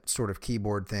that sort of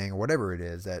keyboard thing or whatever it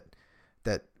is, that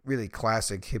really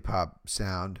classic hip hop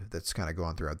sound that's kind of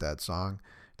going throughout that song.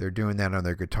 They're doing that on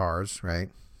their guitars, right?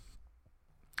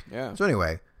 Yeah. So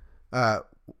anyway,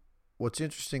 what's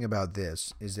interesting about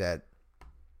this is that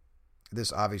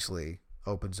this obviously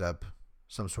opens up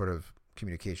some sort of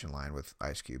communication line with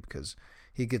Ice Cube because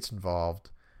he gets involved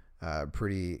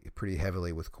pretty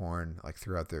heavily with Korn like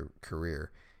throughout their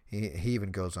career. He even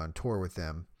goes on tour with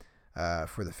them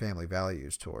for the Family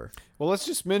Values tour. Well, let's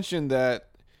just mention that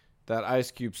Ice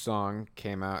Cube song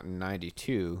came out in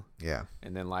 92. Yeah.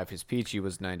 And then Life is Peachy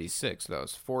was 96. That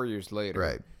was 4 years later.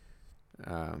 Right.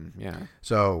 Yeah.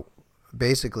 So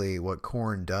basically what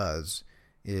Korn does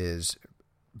is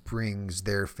brings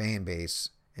their fan base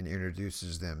and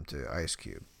introduces them to Ice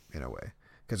Cube in a way.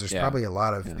 Because there's probably a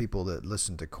lot of people that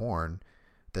listen to Korn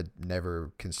that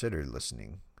never considered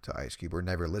listening to Ice Cube or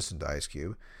never listened to Ice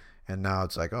Cube. And now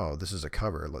it's like, oh, this is a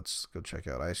cover. Let's go check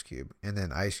out Ice Cube. And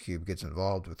then Ice Cube gets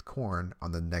involved with Korn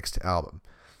on the next album.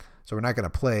 So we're not going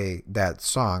to play that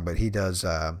song, but he does.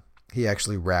 He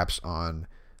actually raps on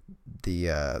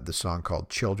the song called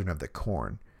 "Children of the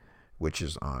Corn," which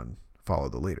is on "Follow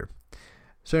the Leader."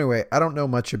 So anyway, I don't know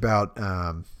much about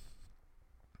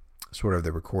sort of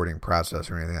the recording process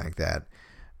or anything like that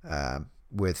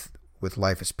with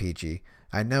Life is Peachy.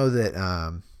 I know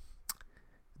that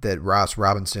that Ross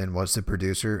Robinson was the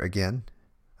producer again.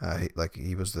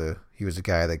 He was the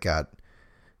guy that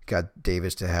got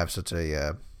Davis to have such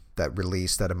a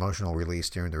that emotional release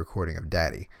during the recording of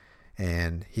Daddy.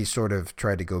 And he sort of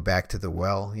tried to go back to the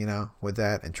well, with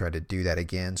that and try to do that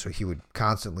again. So he would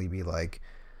constantly be like,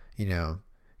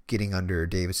 getting under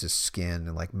Davis's skin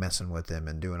and like messing with him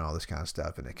and doing all this kind of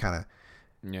stuff. And it kind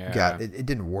of it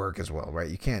didn't work as well, right?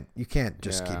 You can't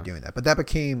just keep doing that. But that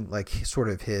became like sort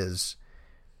of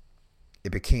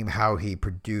it became how he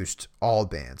produced all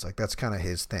bands. Like that's kind of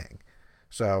his thing.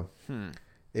 So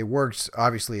it works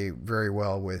obviously very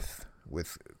well with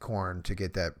Korn to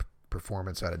get that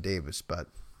performance out of Davis, but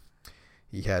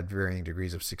he had varying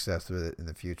degrees of success with it in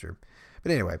the future.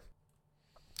 But anyway,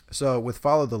 so with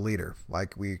Follow the Leader,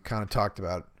 like we kind of talked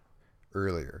about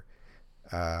earlier,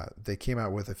 they came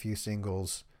out with a few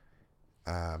singles,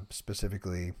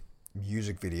 specifically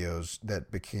music videos that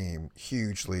became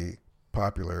hugely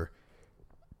popular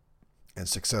and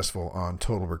successful on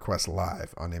Total Request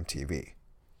Live on MTV.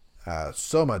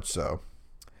 So much so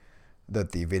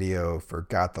that the video for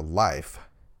Got the Life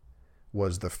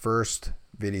was the first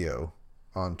video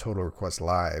on Total Request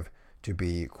Live to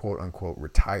be quote unquote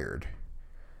retired,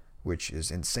 which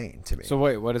is insane to me. So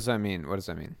wait, what does that mean?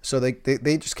 So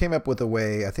they just came up with a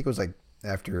way, I think it was like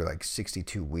after like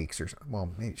 62 weeks or something.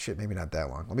 Well, maybe not that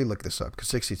long. Let me look this up because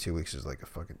 62 weeks is like a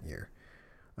fucking year.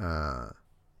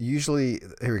 Usually,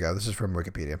 here we go. This is from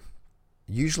Wikipedia.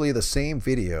 Usually the same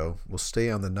video will stay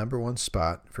on the number one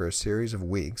spot for a series of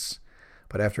weeks,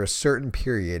 but after a certain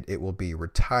period, it will be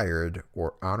retired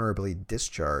or honorably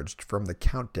discharged from the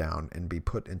countdown and be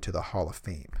put into the Hall of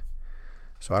Fame.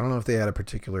 So I don't know if they had a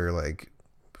particular like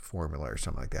formula or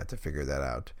something like that to figure that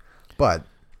out. But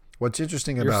what's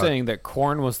interesting You're about saying that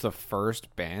Korn was the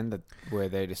first band that where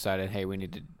they decided, hey, we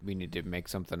need to make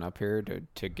something up here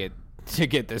to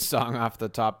get this song off the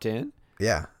top 10.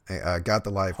 Yeah, Got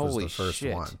the Life Holy was the first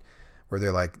shit. one where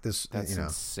they're like this. That's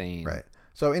insane. Right.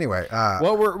 So anyway,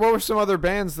 what were some other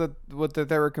bands that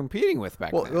they were competing with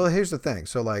back then? Well, here's the thing.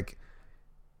 So like,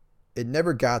 it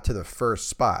never got to the first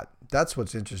spot. That's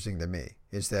what's interesting to me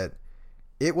is that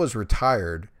it was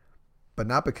retired, but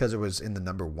not because it was in the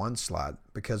number 1 slot,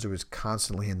 because it was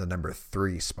constantly in the number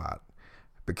 3 spot.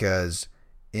 Because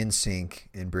NSYNC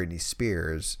and Britney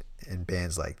Spears and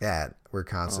bands like that were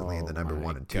constantly in the number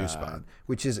 1 and 2 spot,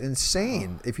 which is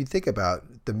insane if you think about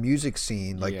the music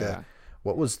scene, like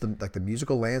what was the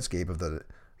musical landscape of the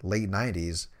late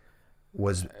 90s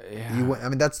was. I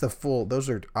mean, that's those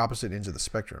are opposite ends of the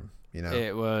spectrum. You know,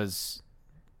 it was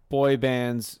boy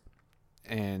bands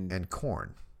and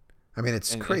Korn. I mean,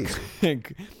 it's crazy.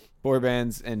 Boy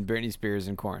bands and Britney Spears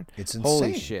and Korn. It's insane.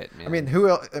 Holy shit, man. I mean, who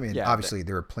else? I mean, obviously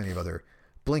there were plenty of other.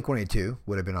 Blink-182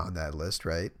 would have been on that list,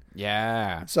 right?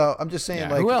 Yeah. So I'm just saying,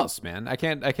 like, who else, man? I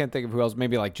can't think of who else.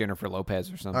 Maybe like Jennifer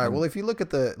Lopez or something. All right. Well, if you look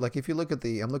at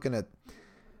I'm looking at,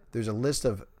 there's a list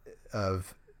of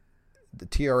the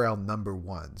TRL number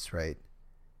 1s, right?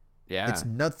 Yeah. It's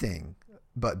nothing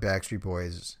but Backstreet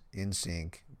Boys,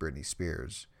 NSYNC, Britney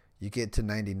Spears. You get to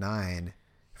 99,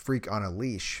 Freak on a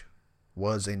Leash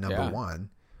was a number 1.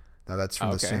 Now that's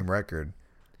from the same record.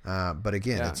 But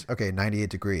again, it's 98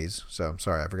 Degrees. So I'm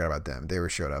sorry, I forgot about them. They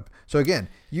showed up. So again,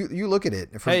 you look at it.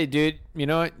 Hey, dude, you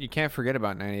know what? You can't forget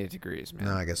about 98 Degrees, man.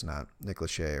 No, I guess not. Nick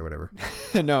Lachey or whatever.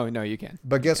 no, you can.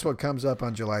 But guess what comes up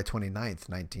on July 29th,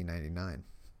 1999?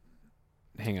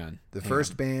 Hang on. The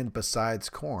first band besides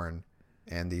Korn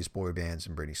and these boy bands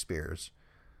and Britney Spears.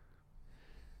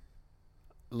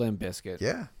 Limp Bizkit.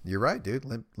 Yeah, you're right, dude.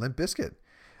 Limp Bizkit.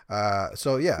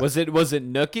 So yeah. Was it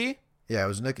Nookie? Yeah, it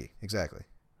was Nookie. Exactly.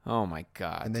 Oh my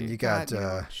god! And then dude. you got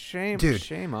shame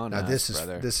on us,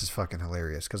 brother. This is fucking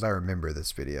hilarious because I remember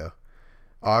this video.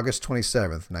 August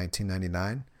 27th,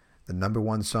 1999. The number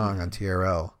 1 song on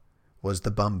TRL was the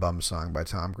Bum Bum song by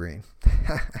Tom Green.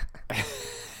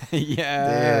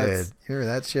 Yeah, dude, you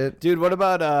remember that shit, dude? What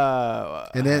about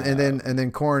And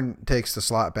then Korn takes the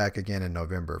slot back again in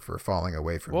November for Falling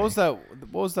Away From Me. What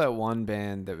was that one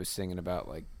band that was singing about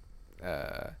like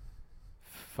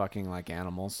fucking like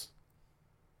animals?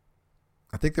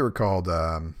 I think they were called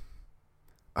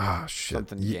shit.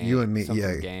 Something gang. You and me, something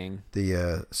yeah. Gang.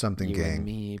 The something you gang. You and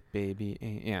me, baby.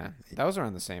 Yeah, that was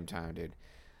around the same time, dude.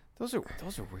 Those are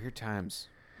weird times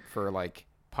for like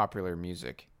popular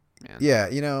music, man. Yeah,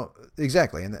 you know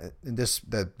exactly, and this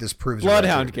proves.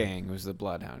 Bloodhound Gang was the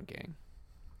Bloodhound Gang.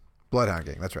 Bloodhound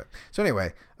Gang, that's right. So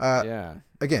anyway,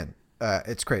 again,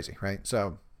 it's crazy, right?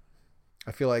 So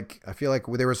I feel like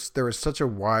there was such a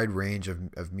wide range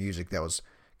of music that was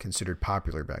considered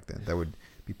popular back then that would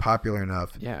be popular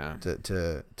enough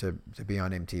to be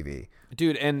on MTV.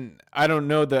 Dude, and I don't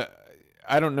know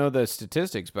the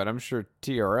statistics, but I'm sure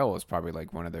TRL was probably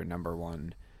like one of their number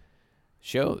 1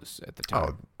 shows at the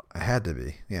time. Oh, it had to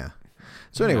be. Yeah.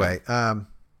 So anyway,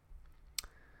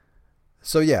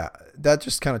 so yeah, that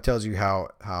just kind of tells you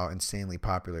how insanely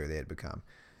popular they had become.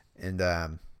 And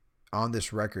on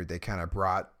this record, they kind of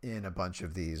brought in a bunch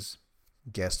of these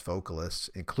guest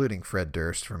vocalists, including Fred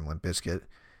Durst from Limp Bizkit.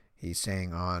 He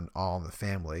sang on All in the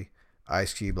Family.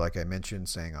 Ice Cube, like I mentioned,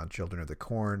 sang on Children of the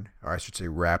Corn, or I should say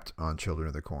rapped on Children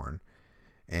of the Corn.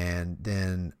 And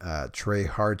then Trey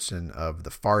Hartson of The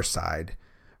Far Side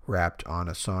rapped on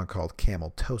a song called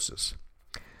Cameltosis.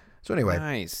 So anyway,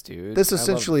 nice, dude. This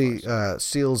essentially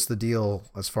seals the deal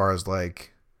as far as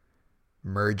like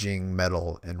merging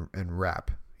metal and rap.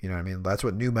 You know what I mean? That's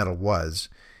what nu metal was.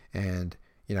 And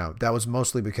you know, that was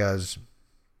mostly because,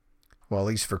 well, at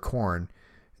least for Korn,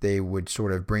 they would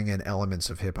sort of bring in elements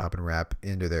of hip hop and rap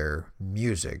into their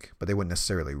music, but they wouldn't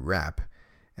necessarily rap.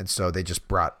 And so they just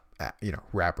brought,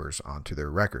 rappers onto their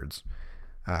records.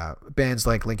 Bands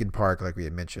like Linkin Park, like we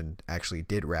had mentioned, actually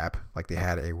did rap. Like they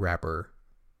had a rapper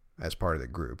as part of the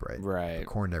group, right? Right. But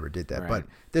Korn never did that. Right. But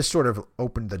this sort of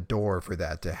opened the door for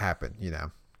that to happen, you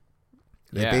know.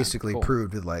 They basically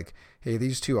proved that, like, hey,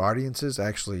 these two audiences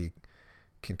actually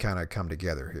can kind of come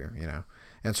together here, you know.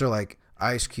 And so like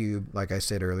Ice Cube, like I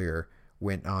said earlier,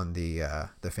 went on the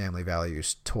Family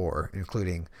Values tour,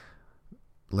 including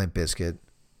Limp Bizkit.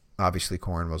 Obviously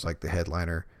Korn was like the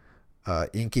headliner.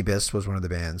 Incubus was one of the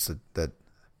bands that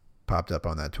popped up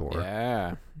on that tour.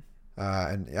 Yeah.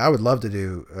 And I would love to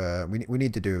do we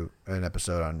need to do an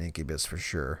episode on Incubus for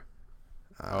sure.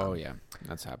 Oh yeah,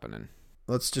 that's happening.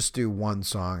 let's just do one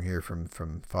song here from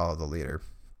Follow the Leader.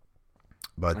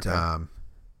 But Okay.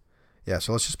 yeah,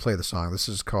 so let's just play the song. This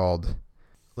is called,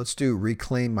 let's do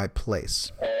Reclaim My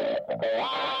Place.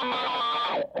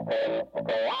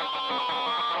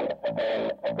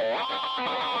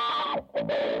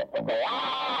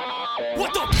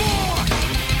 What the fuck?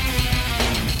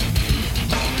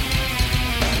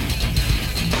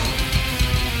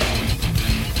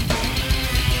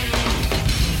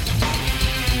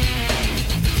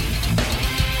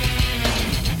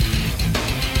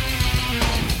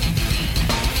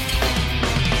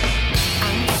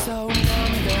 I'm so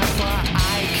numb, therefore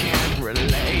I can't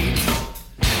relate.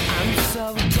 I'm so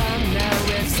dumb, there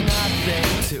is nothing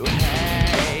to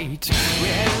hate.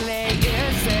 Really,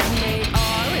 is it me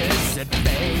or is it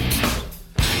fate?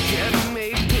 Give me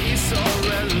peace or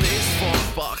release for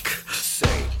fuck's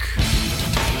sake.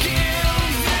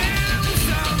 Give them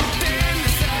something to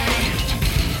say.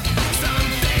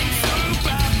 Something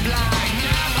super blind,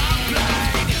 never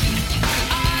played.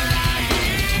 All I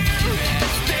hear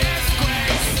is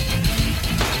disgrace.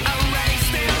 Erase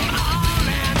them all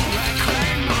and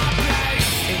reclaim my place.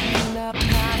 In the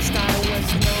past I was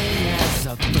known as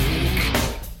a freak.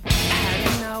 Had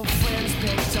no friends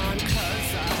picked on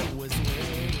 'cause I was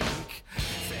weak.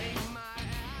 Sing my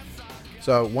ass off.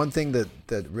 So one thing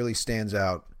that really stands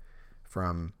out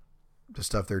from the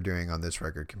stuff they're doing on this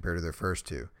record compared to their first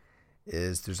two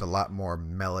is there's a lot more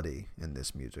melody in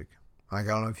this music. Like, I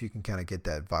don't know if you can kind of get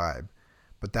that vibe,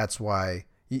 but that's why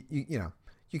you know,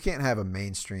 you can't have a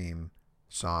mainstream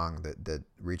song that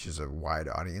reaches a wide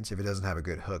audience if it doesn't have a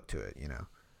good hook to it, you know.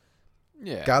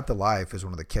 Yeah. Got the Life is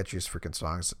one of the catchiest freaking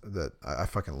songs that I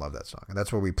fucking love that song. And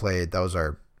that's what we played. That was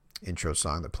our intro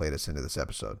song that played us into this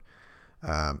episode.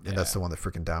 And that's the one that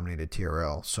freaking dominated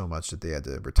TRL so much that they had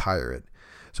to retire it.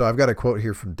 So I've got a quote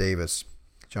here from Davis,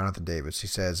 Jonathan Davis. He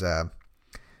says,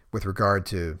 with regard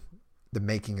to the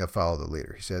making of Follow the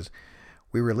Leader, he says,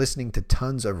 we were listening to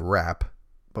tons of rap,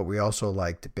 but we also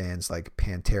liked bands like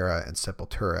Pantera and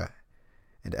Sepultura.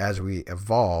 And as we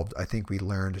evolved, I think we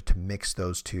learned to mix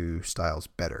those two styles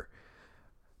better.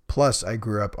 Plus, I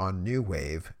grew up on new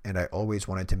wave, and I always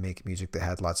wanted to make music that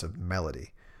had lots of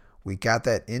melody. We got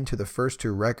that into the first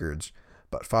two records,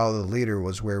 but Follow the Leader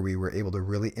was where we were able to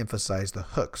really emphasize the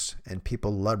hooks, and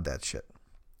people loved that shit.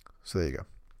 So there you go.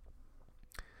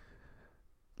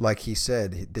 Like he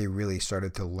said, they really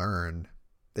started to learn.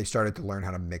 They started to learn how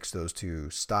to mix those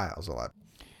two styles a lot.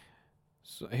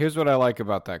 So here's what I like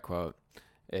about that quote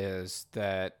is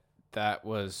that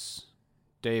was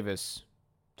Davis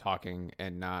talking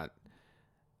and not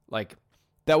like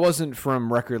that wasn't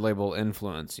from record label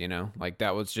influence, you know, like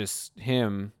that was just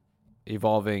him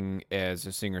evolving as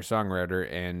a singer-songwriter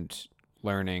and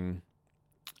learning,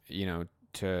 you know,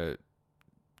 to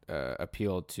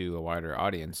appeal to a wider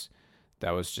audience.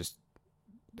 That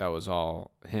was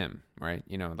all him, right?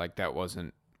 You know, like that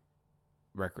wasn't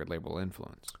record label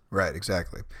influence. Right,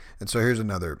 exactly. And so here's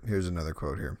another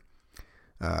quote here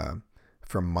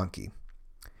from Monkey.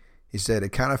 He said, it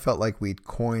kind of felt like we'd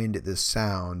coined this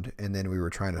sound and then we were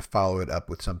trying to follow it up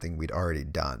with something we'd already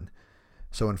done.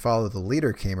 So when Follow the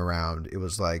Leader came around, it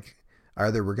was like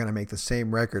either we're going to make the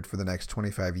same record for the next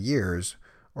 25 years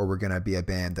or we're going to be a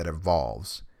band that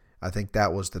evolves. I think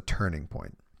that was the turning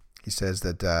point. He says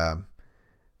that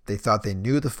they thought they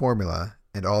knew the formula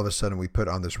and all of a sudden we put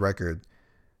on this record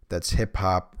that's hip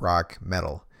hop, rock,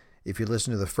 metal. If you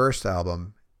listen to the first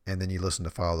album and then you listen to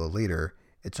Follow the Leader,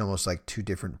 it's almost like two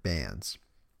different bands.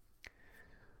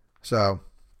 So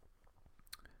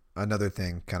another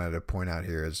thing kind of to point out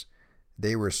here is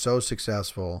they were so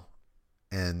successful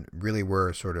and really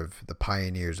were sort of the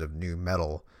pioneers of new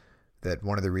metal that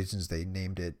one of the reasons they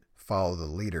named it Follow the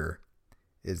Leader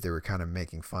is they were kind of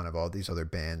making fun of all these other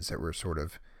bands that were sort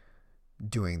of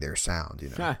doing their sound, you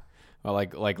know. Well,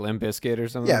 like Limp Bizkit or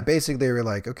something. Yeah, basically they were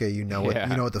like, okay, you know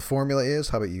what the formula is.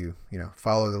 How about you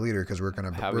follow the leader because we're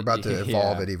about to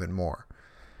evolve it even more.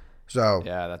 So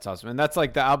yeah, that's awesome, and that's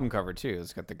like the album cover too.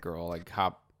 It's got the girl like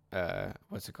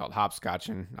what's it called,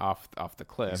 hopscotching off the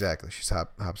cliff. Exactly, she's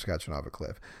hopscotching off a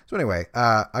cliff. So anyway,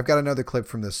 I've got another clip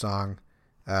from this song,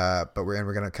 but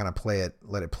we're gonna kind of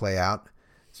let it play out.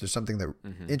 So there's something that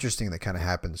interesting that kind of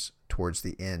happens towards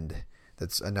the end.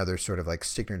 That's another sort of like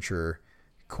signature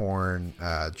Korn,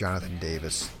 Jonathan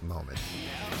Davis moment.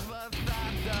 Never thought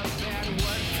the band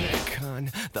would pick on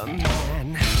the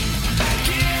man.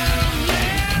 Give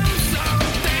them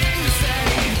something to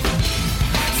say.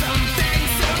 Something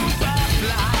super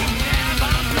fly,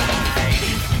 never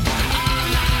played.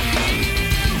 All I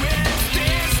hear is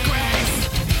disgrace.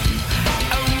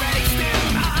 Erase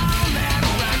them all and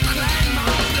reclaim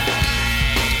my place.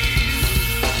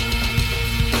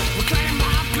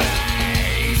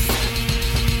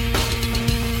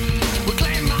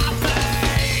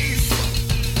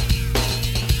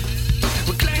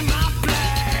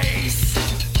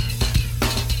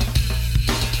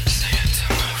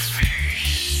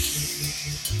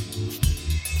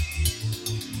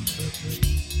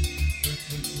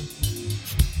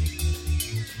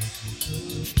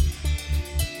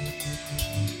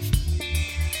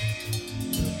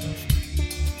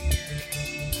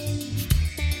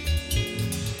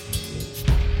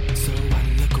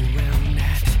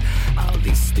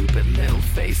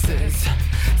 faces.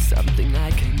 Something I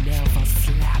can never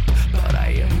slap, but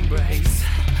I embrace.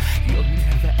 You'll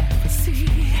never ever see,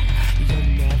 you'll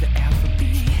never ever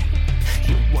be.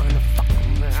 You wanna fuck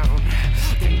around,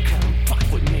 then come fuck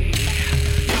with me.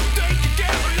 You think you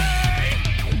can relate,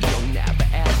 you'll never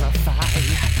ever find.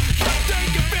 You think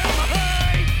you feel my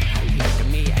hate, look at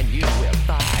me and you will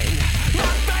find. I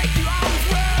make you always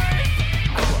right,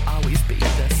 I will always be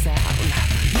the sound.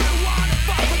 You wanna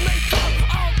fuck with me, come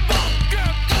on, fuck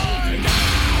your boy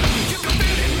now. You can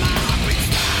feel it in my heartbeat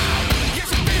now. Yes,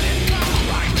 you feel it come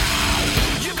right now.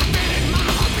 You can feel it in my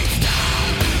heartbeat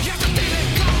now. Yes, you feel it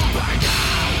come right now.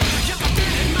 You can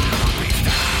feel it in my heartbeat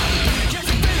now. Yes,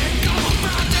 you feel it come on,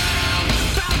 bow down,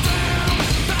 bow down,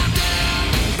 bow down,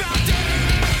 bow down.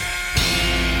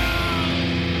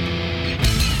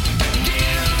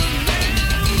 Get on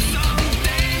down,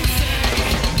 something say,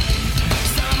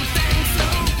 something so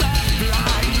bad, I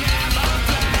never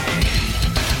play.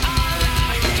 All I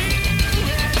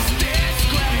hear is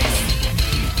disgrace.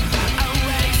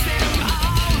 Erase them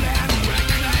all and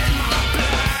reclaim my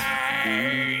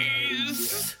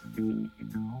place.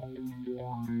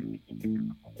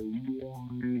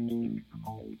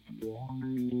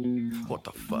 What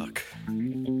the fuck?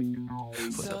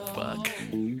 What the fuck?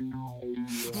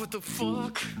 What the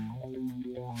fuck?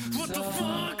 What the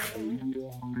fuck?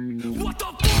 What the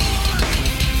fuck?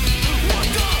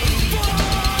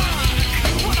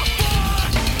 What the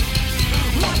fuck?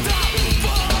 What the fuck? What the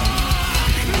fuck?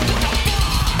 What the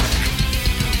fuck?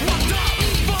 What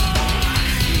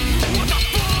the fuck? What the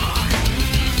fuck?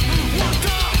 What the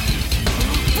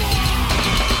fuck?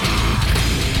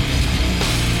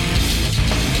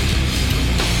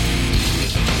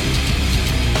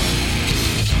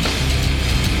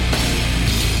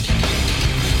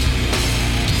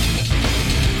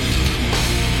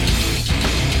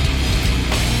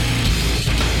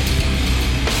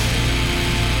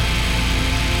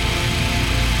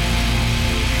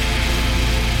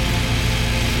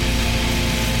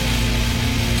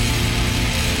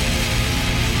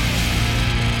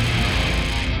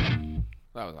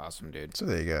 That was awesome, dude. So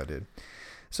there you go, dude.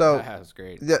 So That was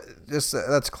great.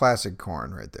 that's classic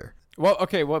Korn right there. Well,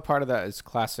 okay, what part of that is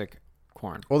classic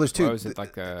Korn? Well, there's two. What was it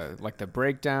like the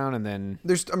breakdown and then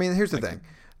Here's the thing.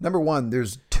 Number one,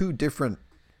 there's two different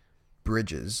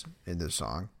bridges in this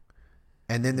song,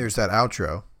 and then there's that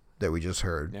outro that we just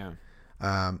heard.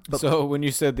 yeah. But So when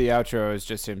you said the outro is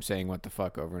just him saying what the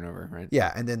fuck over and over, right?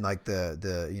 yeah, and then like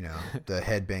the you know the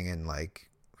head banging, like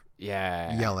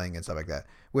Yeah. yelling and stuff like that,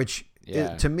 which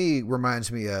Yeah. to me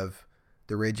reminds me of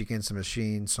the Rage Against the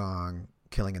Machine song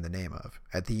 "Killing in the Name of"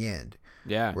 at the end,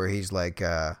 Yeah. where he's like,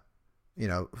 you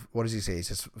know, what does he say? He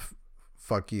says,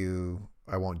 "Fuck you,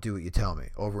 I won't do what you tell me,"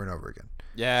 over and over again.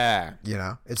 Yeah. You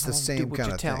know, it's I the won't do same what kind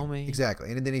you of tell thing. me.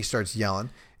 Exactly, and then he starts yelling.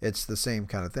 It's the same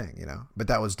kind of thing, you know. But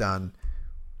that was done,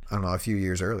 I don't know, a few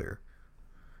years earlier.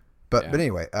 But Yeah. but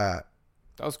anyway, That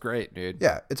was great, dude.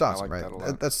 yeah, it's awesome, like right? that a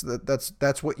lot.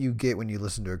 That's what you get when you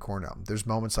listen to a Korn album. There's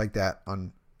moments like that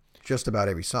on just about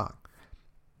every song,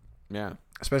 Yeah.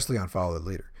 especially on "Follow the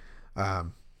Leader."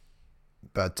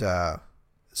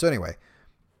 So anyway,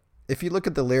 if you look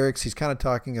at the lyrics, he's kind of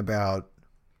talking about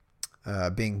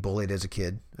being bullied as a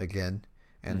kid again,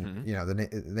 and you know the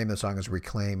name of the song is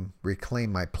 "Reclaim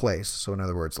My Place." So in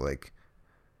other words, like,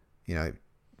 you know,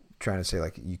 trying to say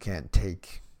like you can't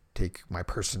take my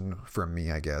person from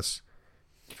me, I guess.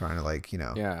 Trying to like, you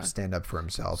know, Yeah. stand up for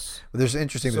himself. But there's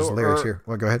there's So, lyrics here.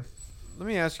 Well, go ahead. Let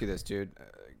me ask you this, dude.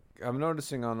 I'm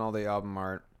noticing on all the album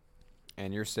art,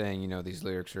 and you're saying, you know, these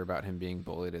lyrics are about him being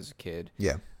bullied as a kid.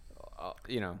 Yeah.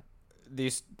 You know,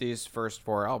 these first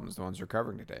four albums, the ones we're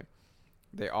covering today,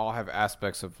 they all have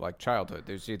aspects of like childhood.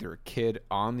 There's either a kid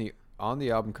on the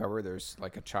album cover. There's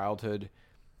like a childhood,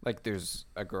 like there's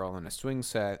a girl in a swing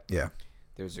set. Yeah.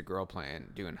 There's a girl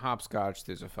doing hopscotch.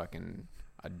 There's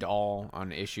a doll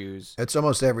on Issues. It's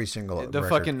almost every single The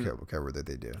record fucking- cover that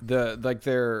they do.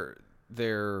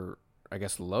 Their I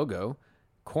guess logo,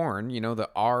 Korn. You know, the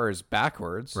R is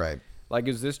backwards. Right. Like,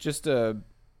 is this just a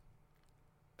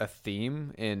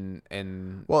theme in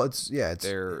Well, it's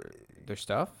their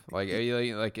stuff? Like,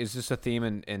 is this a theme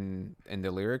in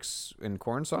the lyrics in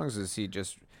Korn songs? Is he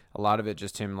just a lot of it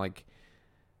just him like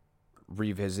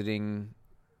revisiting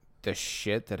the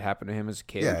shit that happened to him as a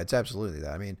kid? Yeah, it's absolutely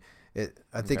that. I mean,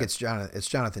 I think Okay. it's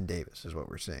Jonathan Davis is what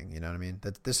we're seeing. You know what I mean?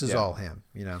 This is Yeah. all him.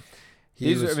 You know,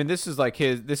 This is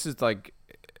like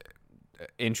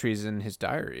entries in his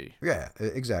diary. Yeah,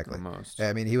 exactly. Almost.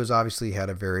 I mean, he was obviously had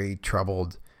a very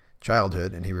troubled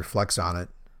childhood, and he reflects on it,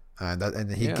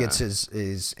 and he Yeah. gets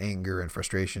his anger and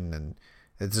frustration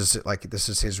It's just like this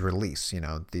is his release,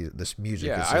 this music.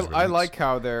 Yeah, is his I release. like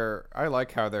how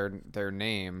their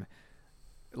name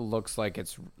looks like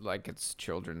it's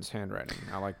children's handwriting.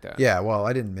 I like that. Yeah, well,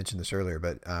 I didn't mention this earlier,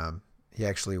 but he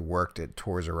actually worked at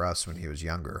Toys R Us when he was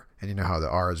younger, and you know how the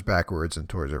R is backwards in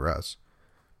Toys R Us.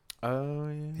 Oh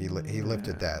yeah. He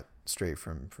lifted that straight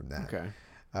from that. Okay.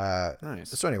 Nice.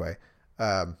 So anyway,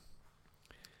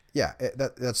 yeah,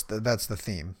 that's the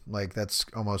theme. Like that's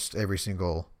almost every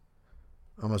single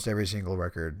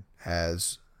record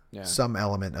has some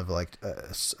element of like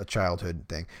a childhood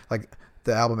thing. Like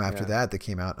the album after that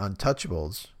came out,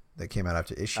 Untouchables, that came out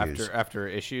after Issues. After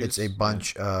Issues, it's a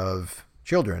bunch of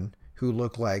children who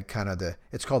look like kind of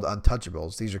it's called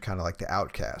Untouchables. These are kind of like the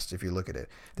outcasts if you look at it.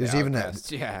 There's even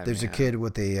there's a kid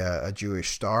with a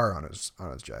Jewish star on his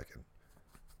jacket.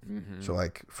 Mm-hmm. So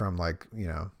like from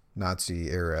Nazi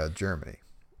era Germany.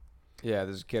 Yeah,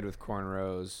 there's a kid with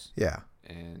cornrows. Yeah.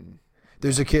 And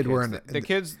there's a kid wearing the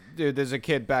kids. Dude, there's a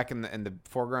kid back in the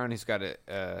foreground. He's got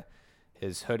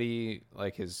his hoodie,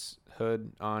 like his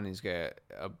hood on. He's got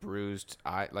a bruised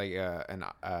eye, like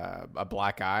a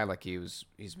black eye, like he's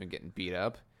been getting beat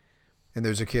up. And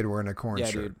there's a kid wearing a corn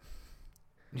shirt.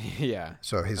 Dude. Yeah.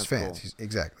 So his fans, cool.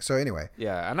 Exactly. So anyway.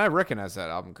 Yeah, and I recognize that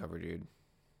album cover, dude.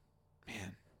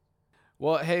 Man.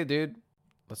 Well, hey, dude,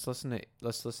 let's listen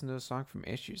to a song from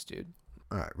Issues, dude.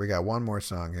 All right, we got one more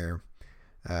song here.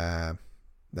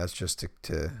 That's just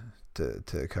to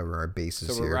cover our bases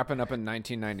here. So we're wrapping up in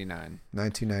 1999.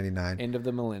 1999. End of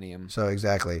the millennium. So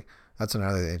exactly. That's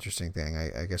another interesting thing.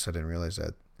 I guess I didn't realize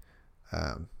that.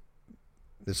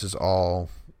 This is all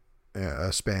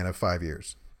a span of 5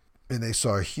 years. And they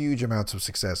saw huge amounts of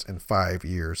success in 5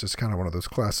 years. It's kind of one of those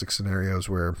classic scenarios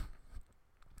where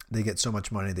they get so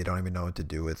much money they don't even know what to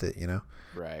do with it,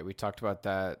 Right. We talked about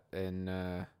that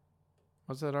in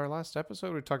was that our last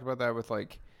episode? We talked about that with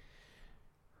like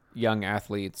young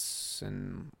athletes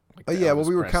and like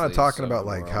we were kind of talking about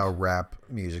like how rap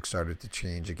music started to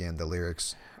change again, the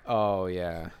lyrics. Oh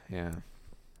yeah.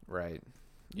 Right.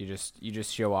 You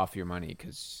just show off your money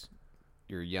cuz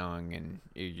you're young and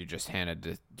you're just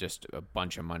handed just a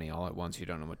bunch of money all at once. You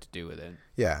don't know what to do with it.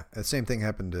 Yeah, the same thing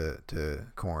happened to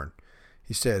Korn.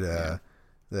 He said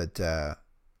that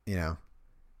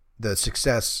the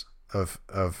success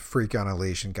of Freak on a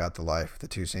Leash and Got the Life, the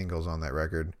two singles on that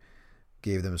record,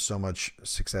 gave them so much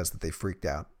success that they freaked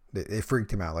out. They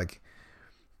freaked him out. Like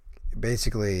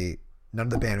basically, none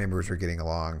of the band members were getting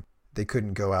along. They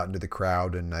couldn't go out into the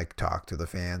crowd and like talk to the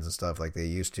fans and stuff like they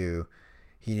used to.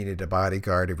 He needed a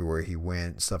bodyguard everywhere he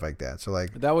went, stuff like that. So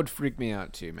like that would freak me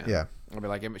out too, man. Yeah, I'd be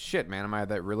like, shit, man, am I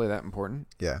really that important?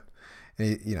 Yeah.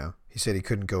 And he said he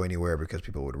couldn't go anywhere because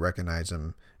people would recognize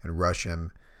him and rush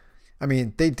him. I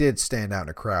mean, they did stand out in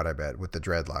a crowd, I bet, with the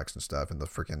dreadlocks and stuff and the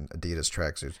freaking Adidas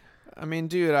tracksuits. I mean,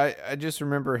 dude, I just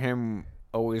remember him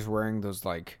always wearing those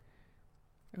like,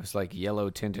 it was like yellow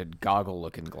tinted goggle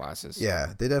looking glasses.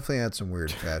 Yeah, they definitely had some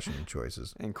weird fashion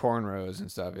choices. And cornrows and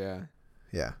stuff, yeah.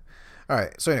 Yeah. All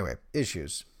right. So anyway,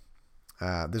 Issues.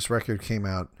 This record came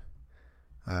out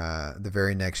the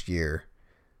very next year.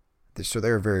 So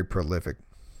they were very prolific.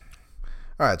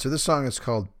 All right, so this song is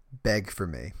called Beg for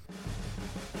Me.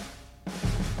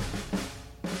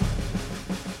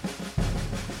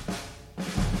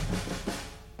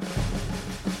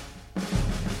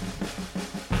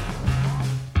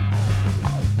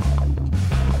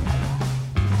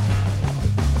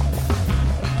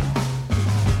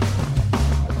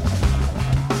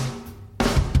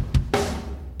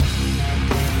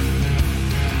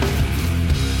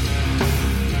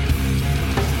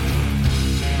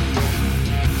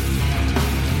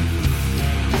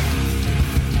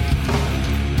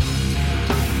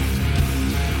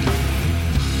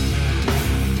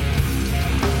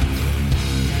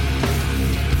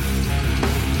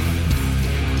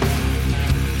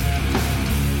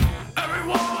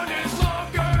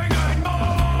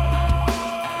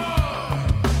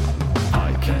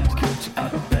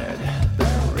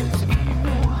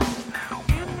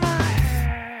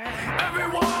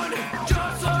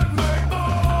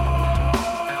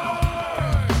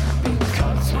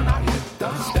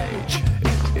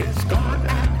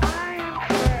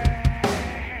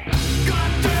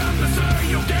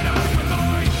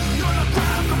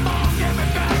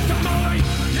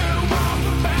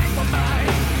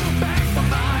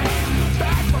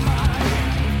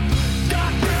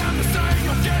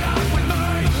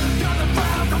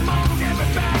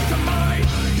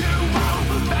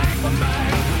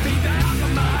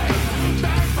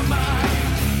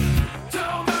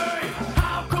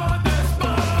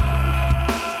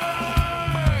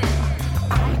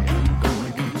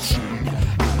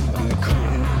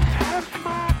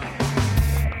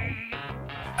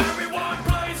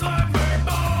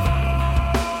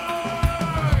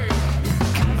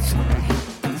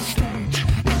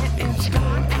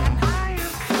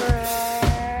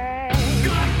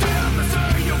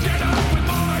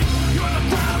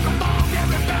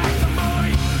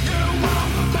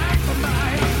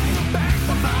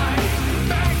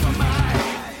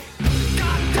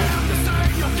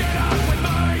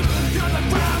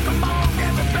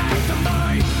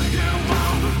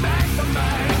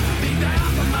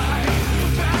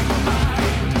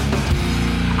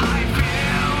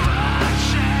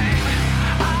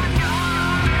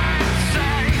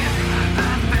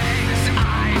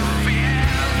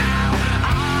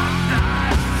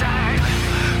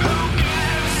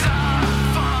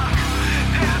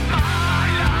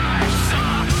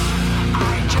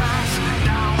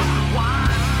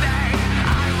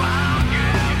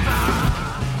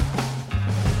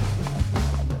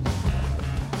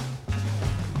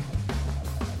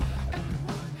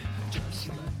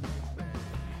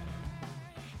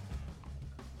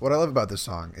 what I love about this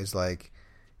song is like,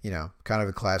 kind of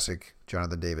a classic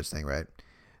Jonathan Davis thing, right?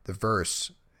 The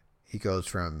verse, he goes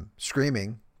from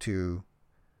screaming to,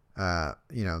 the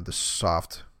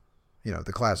soft,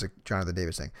 the classic Jonathan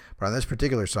Davis thing. But on this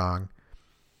particular song,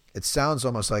 it sounds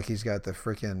almost like he's got the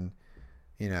freaking,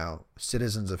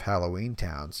 Citizens of Halloween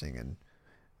Town singing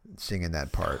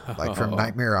that part, like from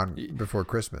Nightmare on Before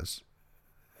Christmas.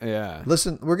 Yeah.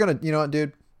 Listen, we're gonna, you know what,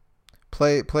 dude?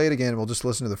 Play it again. We'll just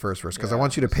listen to the first verse because I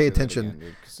want you to pay attention. Again,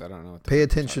 dude, I don't know what pay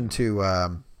attention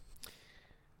to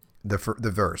the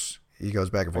verse. He goes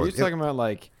back and forth. Are you talking about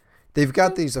like? They've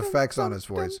got these effects on his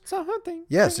voice. Something.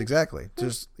 Yes, exactly.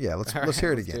 Just let's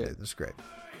hear it again, dude. This is great.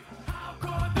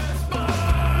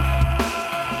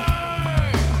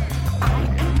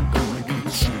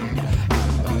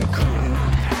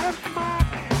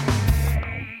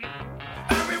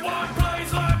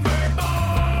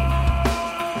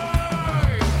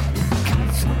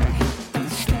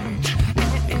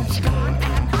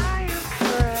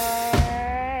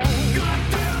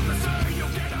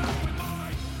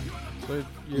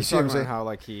 You're see what I'm talking saying? about how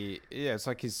like it's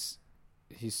like he's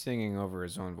singing over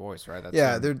his own voice, right?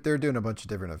 They're doing a bunch of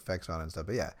different effects on it and stuff,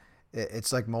 but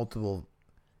it's like multiple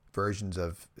versions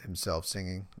of himself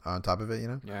singing on top of it,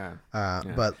 Yeah.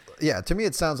 But to me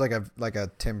it sounds like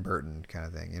a Tim Burton kind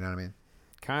of thing, you know what I mean?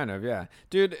 Kind of, yeah,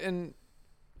 dude. And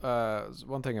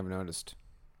one thing I've noticed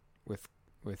with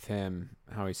him,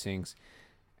 how he sings,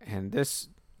 and this,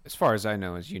 as far as I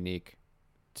know, is unique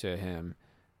to him.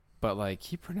 But like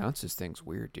he pronounces things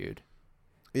weird, dude.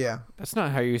 Yeah. That's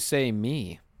not how you say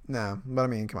me. No, but I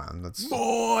mean, come on, that's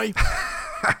boy.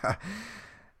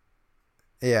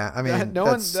 Yeah, I mean, I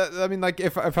mean, like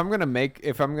if I'm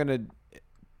gonna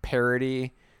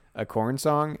parody a Korn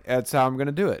song, that's how I'm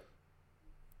gonna do it.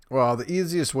 Well, the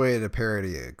easiest way to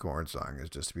parody a Korn song is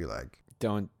just to be like,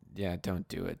 don't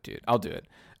do it, dude. I'll do it.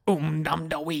 Dum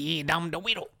da wee dum da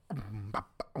weedle.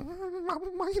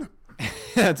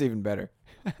 That's even better.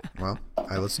 Well,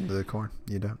 I listen to the Korn.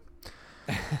 You don't.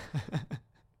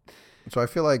 So I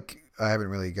feel like I haven't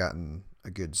really gotten a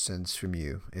good sense from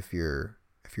you if you're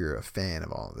a fan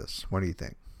of all of this. What do you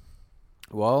think?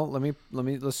 Well,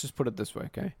 let's just put it this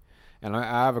way, okay? And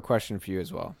I have a question for you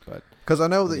as well, but because I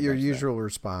know that your usual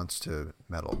response to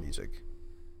metal music.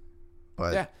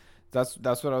 But yeah,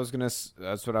 that's what I was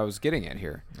getting at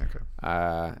here. Okay.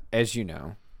 As you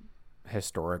know,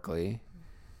 historically,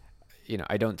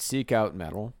 I don't seek out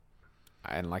metal,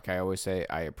 and like I always say,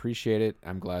 I appreciate it.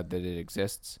 I'm glad that it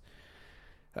exists.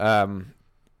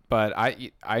 But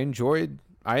I enjoy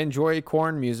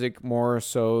Korn music more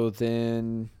so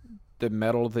than the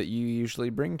metal that you usually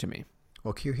bring to me.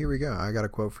 Well, Q, here we go. I got a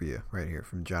quote for you right here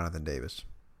from Jonathan Davis.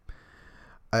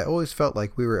 I always felt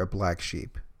like we were a black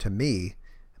sheep. To me,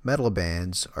 metal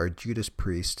bands are Judas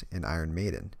Priest and Iron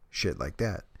Maiden, shit like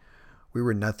that. We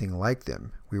were nothing like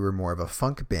them. We were more of a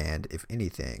funk band, if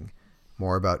anything,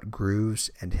 more about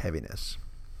grooves and heaviness.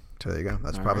 So there you go.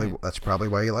 That's probably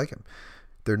why you like them.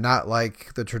 They're not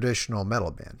like the traditional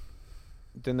metal band.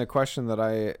 Then the question that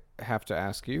I have to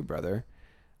ask you, brother,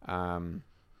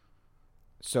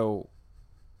 so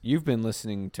you've been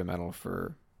listening to metal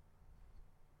for,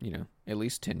 at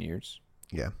least 10 years.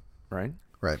 Yeah. Right?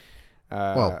 Right.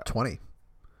 Well, 20.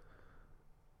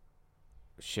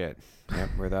 Shit. Yep,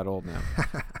 we're that old now.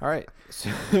 All right.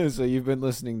 So you've been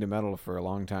listening to metal for a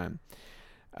long time.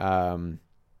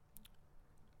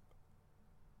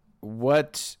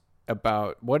 What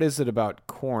is it about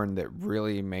Korn that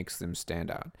really makes them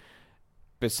stand out?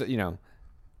 But set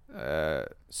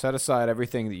aside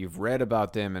everything that you've read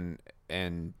about them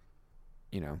and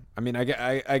I mean,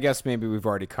 I guess maybe we've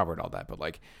already covered all that, but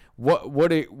like,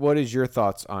 what is your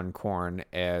thoughts on Korn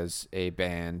as a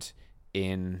band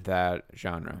in that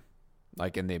genre,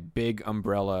 like in the big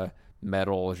umbrella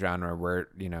metal genre, where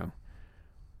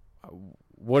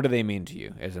what do they mean to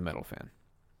you as a metal fan?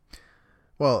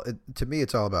 Well, to me,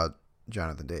 it's all about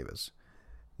Jonathan Davis.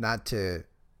 Not to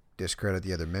discredit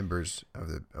the other members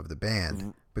of the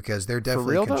band, because they're definitely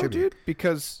for real contributing. though, dude.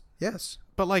 Because yes,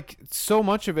 but like so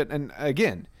much of it, and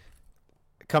again,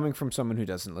 coming from someone who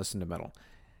doesn't listen to metal,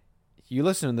 you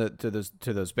listen to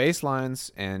those bass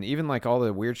lines, and even like all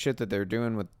the weird shit that they're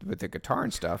doing with the guitar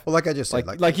and stuff. Well, like I just said,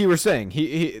 like you were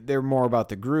saying, they're more about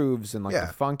the grooves and like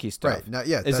the funky stuff. Right. Now,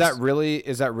 yeah, is that really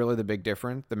the big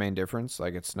difference? The main difference?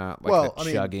 Like it's not like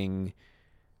chugging.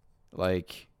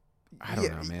 Like I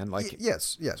don't know, man. Like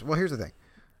yes. Well, here's the thing.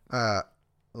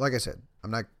 Like I said,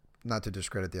 I'm not to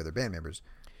discredit the other band members,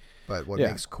 but what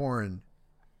makes Korn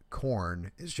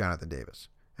is Jonathan Davis,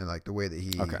 and like the way that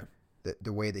he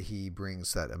the way that he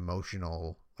brings that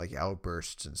emotional like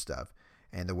outbursts and stuff,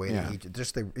 and the way that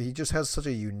he just has such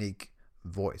a unique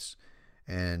voice,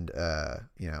 and a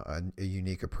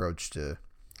unique approach to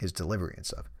his delivery and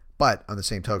stuff. But on the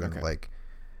same token,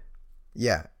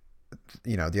 the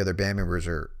other band members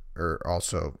are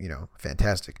also,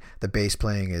 fantastic. The bass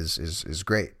playing is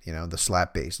great. The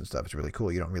slap bass and stuff is really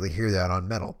cool. You don't really hear that on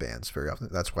metal bands very often.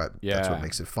 That's what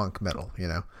makes it funk metal,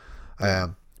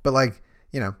 But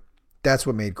that's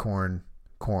what made Korn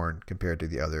compared to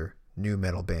the other new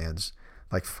metal bands.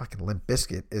 Like fucking Limp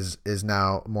Bizkit is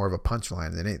now more of a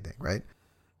punchline than anything, right?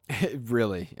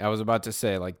 Really, I was about to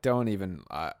say, don't even,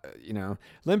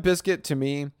 Limp Bizkit to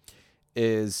me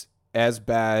is as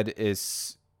bad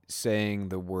as saying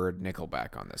the word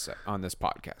Nickelback on this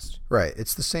podcast. Right.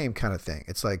 It's the same kind of thing.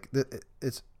 It's like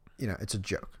it's a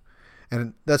joke,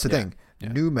 and that's the thing. Yeah.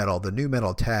 The new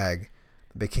metal tag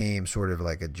became sort of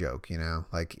like a joke.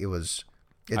 Like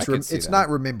it's not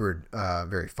remembered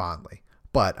very fondly.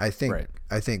 But I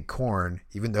think Korn,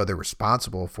 even though they're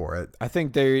responsible for it, I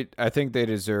think they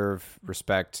deserve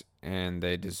respect and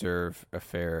they deserve a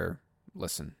fair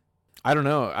listen. I don't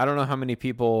know how many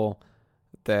people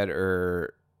that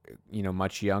are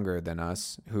much younger than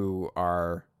us who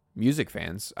are music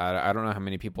fans. I don't know how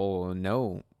many people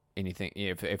know anything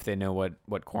if they know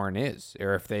what Korn is,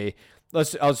 or if they I'll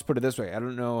just put it this way. I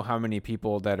don't know how many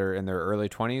people that are in their early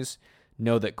 20s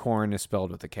know that Korn is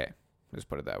spelled with a K. Let's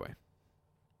put it that way.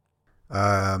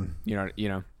 Well,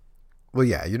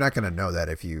 yeah, you're not going to know that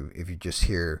if you just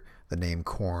hear the name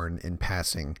Korn in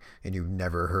passing and you've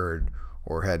never heard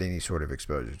or had any sort of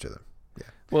exposure to them. Yeah.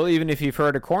 Well, even if you've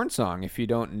heard a Korn song, if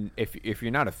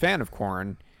you're not a fan of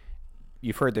Korn,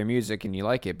 you've heard their music and you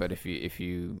like it, but if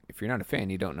you're not a fan,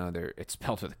 you don't know it's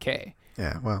spelled with a K.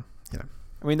 Yeah, well,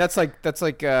 I mean, that's like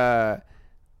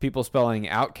people spelling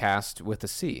Outcast with a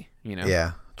C,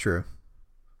 Yeah, true.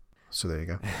 So there you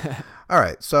go. All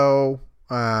right. So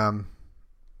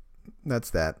that's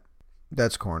that.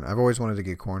 That's Korn. I've always wanted to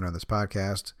get Korn on this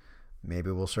podcast.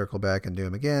 Maybe we'll circle back and do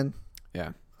them again.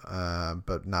 Yeah.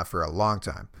 But not for a long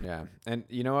time. Yeah. And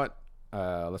you know what?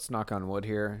 Let's knock on wood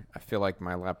here. I feel like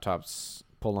my laptop's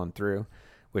pulling through,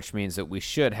 which means that we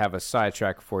should have a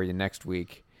sidetrack for you next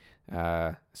week.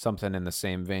 Something in the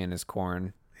same vein as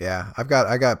Korn. Yeah. I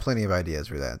got plenty of ideas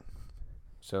for that.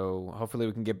 So hopefully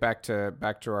we can get back to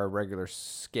our regular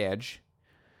schedule.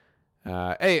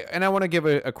 Hey, and I want to give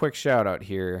a quick shout out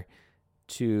here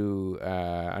to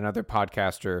another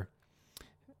podcaster.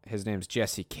 His name's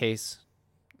Jesse Case.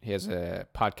 He has a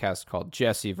podcast called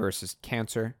Jesse versus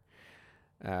Cancer.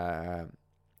 One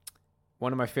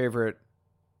of my favorite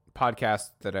podcasts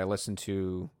that I listen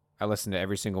to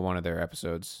every single one of their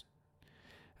episodes.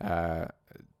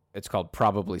 It's called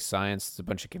Probably Science. It's a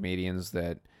bunch of comedians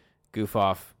that goof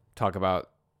off, talk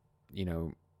about,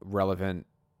 relevant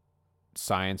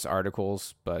science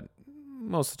articles, but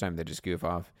most of the time they just goof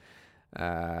off.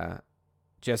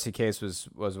 Jesse Case was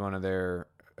one of their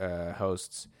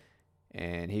hosts,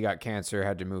 and he got cancer,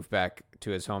 had to move back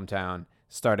to his hometown,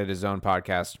 started his own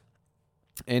podcast,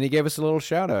 and he gave us a little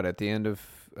shout out at the end of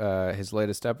his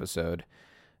latest episode.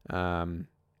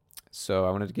 So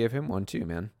I wanted to give him one too,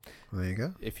 man. There you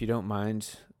go. If you don't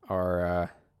mind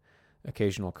our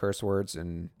occasional curse words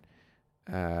and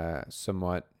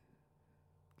somewhat,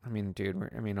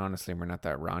 honestly, we're not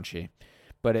that raunchy,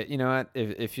 but you know what,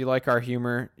 if you like our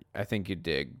humor, I think you'd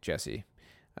dig Jesse.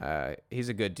 He's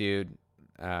a good dude,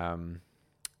 and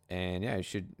yeah, you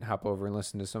should hop over and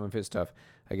listen to some of his stuff.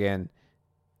 Again,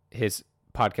 his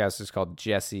podcast is called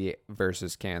Jesse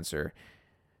versus Cancer.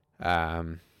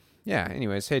 Yeah,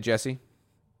 anyways, hey Jesse,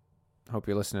 hope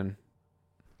you're listening.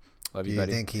 Love you, buddy.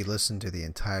 Do you think he listened to the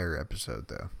entire episode,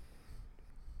 though?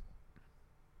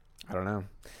 I don't know.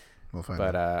 We'll find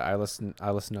out. But I listen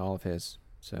to all of his.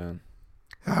 So,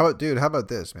 how about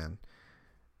this, man?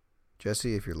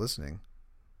 Jesse, if you're listening,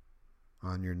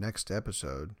 on your next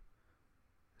episode,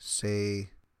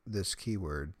 say this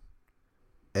keyword,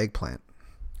 eggplant.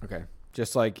 Okay.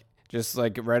 Just like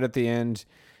right at the end,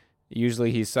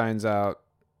 usually he signs out.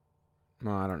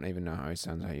 Well, I don't even know how he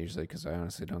signs out usually because I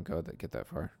honestly don't get that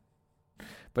far.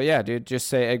 But yeah, dude, just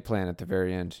say eggplant at the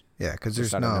very end. Yeah, because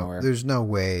there's no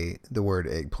way the word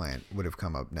eggplant would have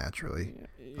come up naturally.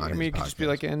 You could just be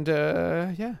like, and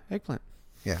yeah, eggplant.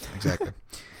 Yeah, exactly.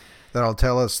 That'll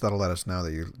let us know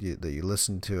that you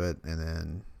listened to it, and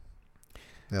then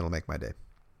that'll make my day.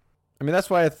 I mean, that's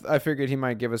why I figured he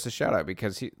might give us a shout out,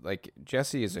 because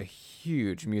Jesse is a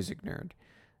huge music nerd,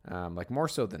 more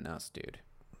so than us, dude.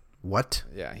 What?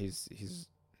 Yeah, he's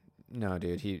no,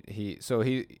 dude.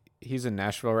 He's in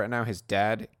Nashville right now. His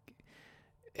dad,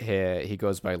 he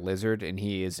goes by Lizard, and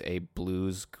he is a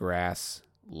bluesgrass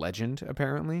legend,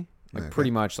 apparently. Like Okay.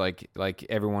 pretty much like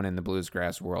everyone in the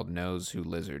bluesgrass world knows who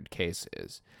Lizard Case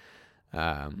is.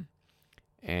 And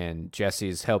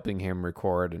Jesse's helping him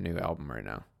record a new album right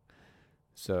now.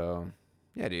 So,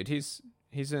 yeah, dude, he's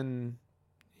in,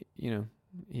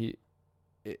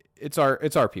 it's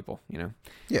our people,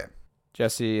 Yeah.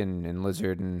 Jesse and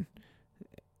Lizard and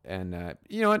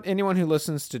you know what? Anyone who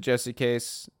listens to Jesse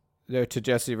Case, to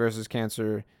Jesse versus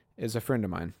Cancer is a friend of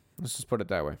mine. Let's just put it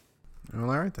that way.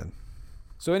 Well, all right then.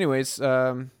 So anyways,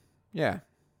 yeah,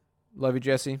 love you,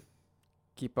 Jesse.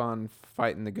 Keep on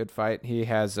fighting the good fight. He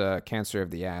has cancer of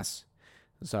the ass.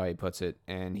 That's how he puts it.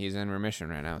 And he's in remission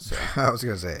right now. So I was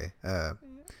going to say,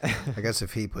 I guess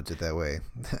if he puts it that way,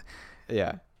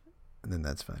 yeah, then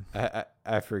that's fine.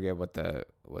 I forget what the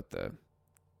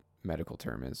medical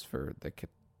term is for the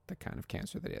kind of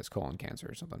cancer that he has, colon cancer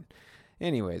or something.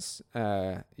 Anyways,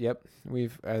 yep,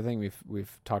 I think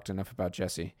we've talked enough about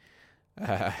Jesse.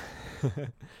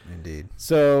 Indeed.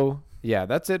 So yeah,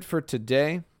 that's it for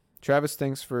today. Travis,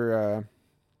 thanks for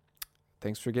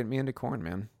getting me into Korn,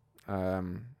 man.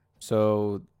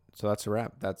 So that's a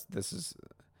wrap. This is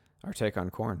our take on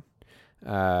Korn.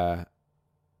 I'm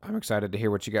excited to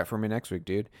hear what you got for me next week,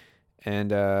 dude.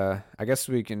 And I guess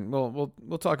we'll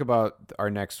talk about our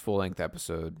next full length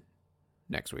episode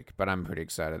next week. But I'm pretty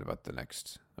excited about the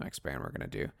next band we're gonna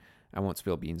do. I won't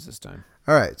spill beans this time.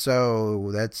 all right,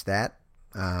 so that's that.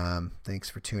 Thanks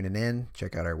for tuning in.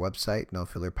 Check out our website,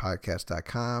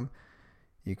 nofillerpodcast.com.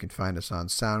 You can find us on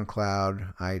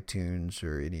SoundCloud, iTunes,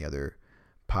 or any other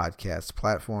podcast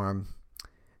platform.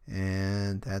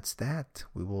 And that's that.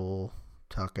 We will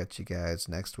talk at you guys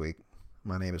next week.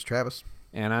 My name is Travis.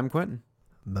 And I'm Quentin.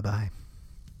 Bye-bye.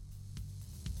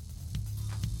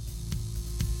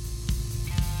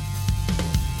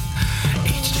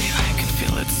 Each day I can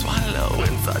feel it swallow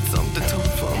inside something too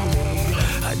from me.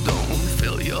 I don't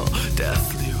feel your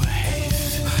deathly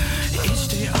waves. Each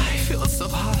day I feel so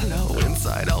hollow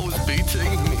inside, always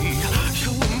beating me.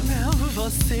 You will never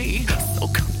see, so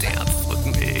come dance with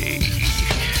me.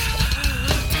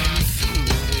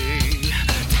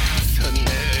 Dance with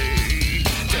me,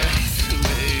 dance with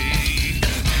me,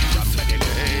 dance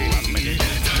with me,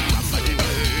 dance with me,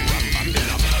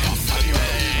 dance with me.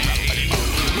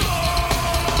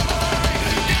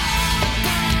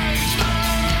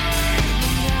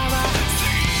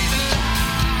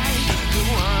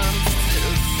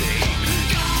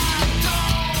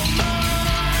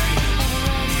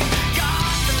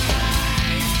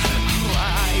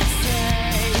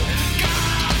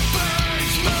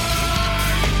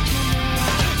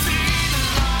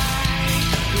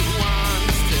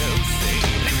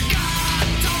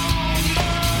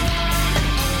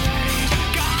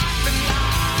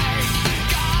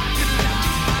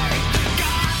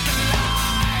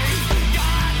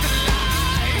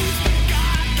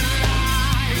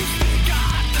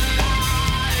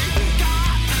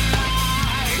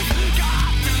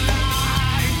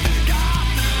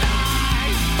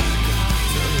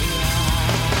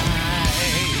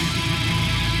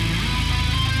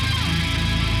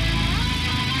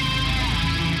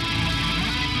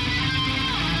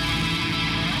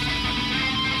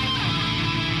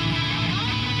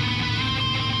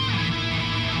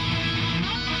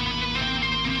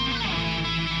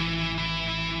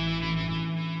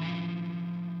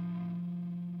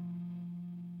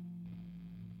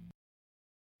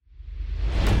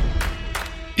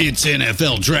 It's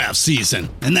NFL draft season,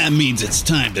 and that means it's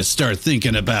time to start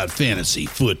thinking about fantasy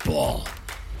football.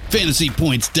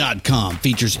 FantasyPoints.com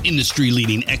features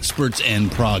industry-leading experts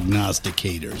and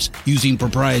prognosticators using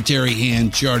proprietary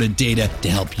hand-charted data to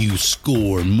help you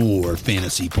score more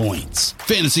fantasy points.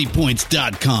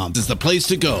 FantasyPoints.com is the place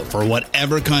to go for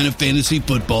whatever kind of fantasy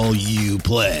football you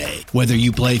play. Whether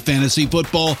you play fantasy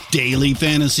football, daily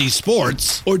fantasy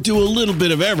sports, or do a little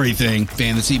bit of everything,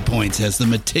 Fantasy Points has the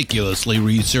meticulously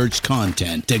researched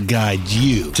content to guide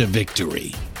you to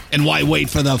victory. And why wait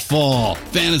for the fall?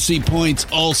 Fantasy Points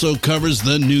also covers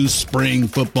the new spring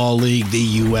football league,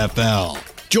 the UFL.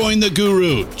 Join the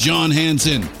guru, John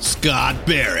Hansen, Scott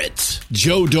Barrett,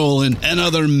 Joe Dolan, and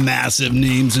other massive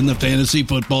names in the fantasy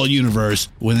football universe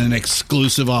with an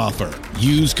exclusive offer.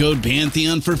 Use code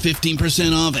Pantheon for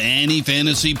 15% off any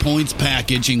Fantasy Points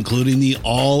package, including the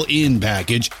all-in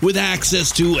package, with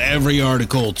access to every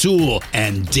article, tool,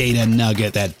 and data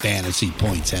nugget that Fantasy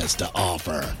Points has to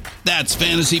offer. That's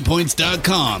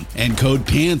FantasyPoints.com and code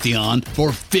Pantheon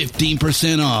for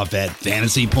 15% off at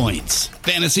Fantasy Points.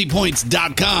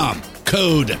 FantasyPoints.com,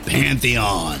 code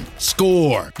Pantheon.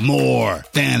 Score more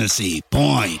fantasy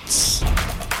points.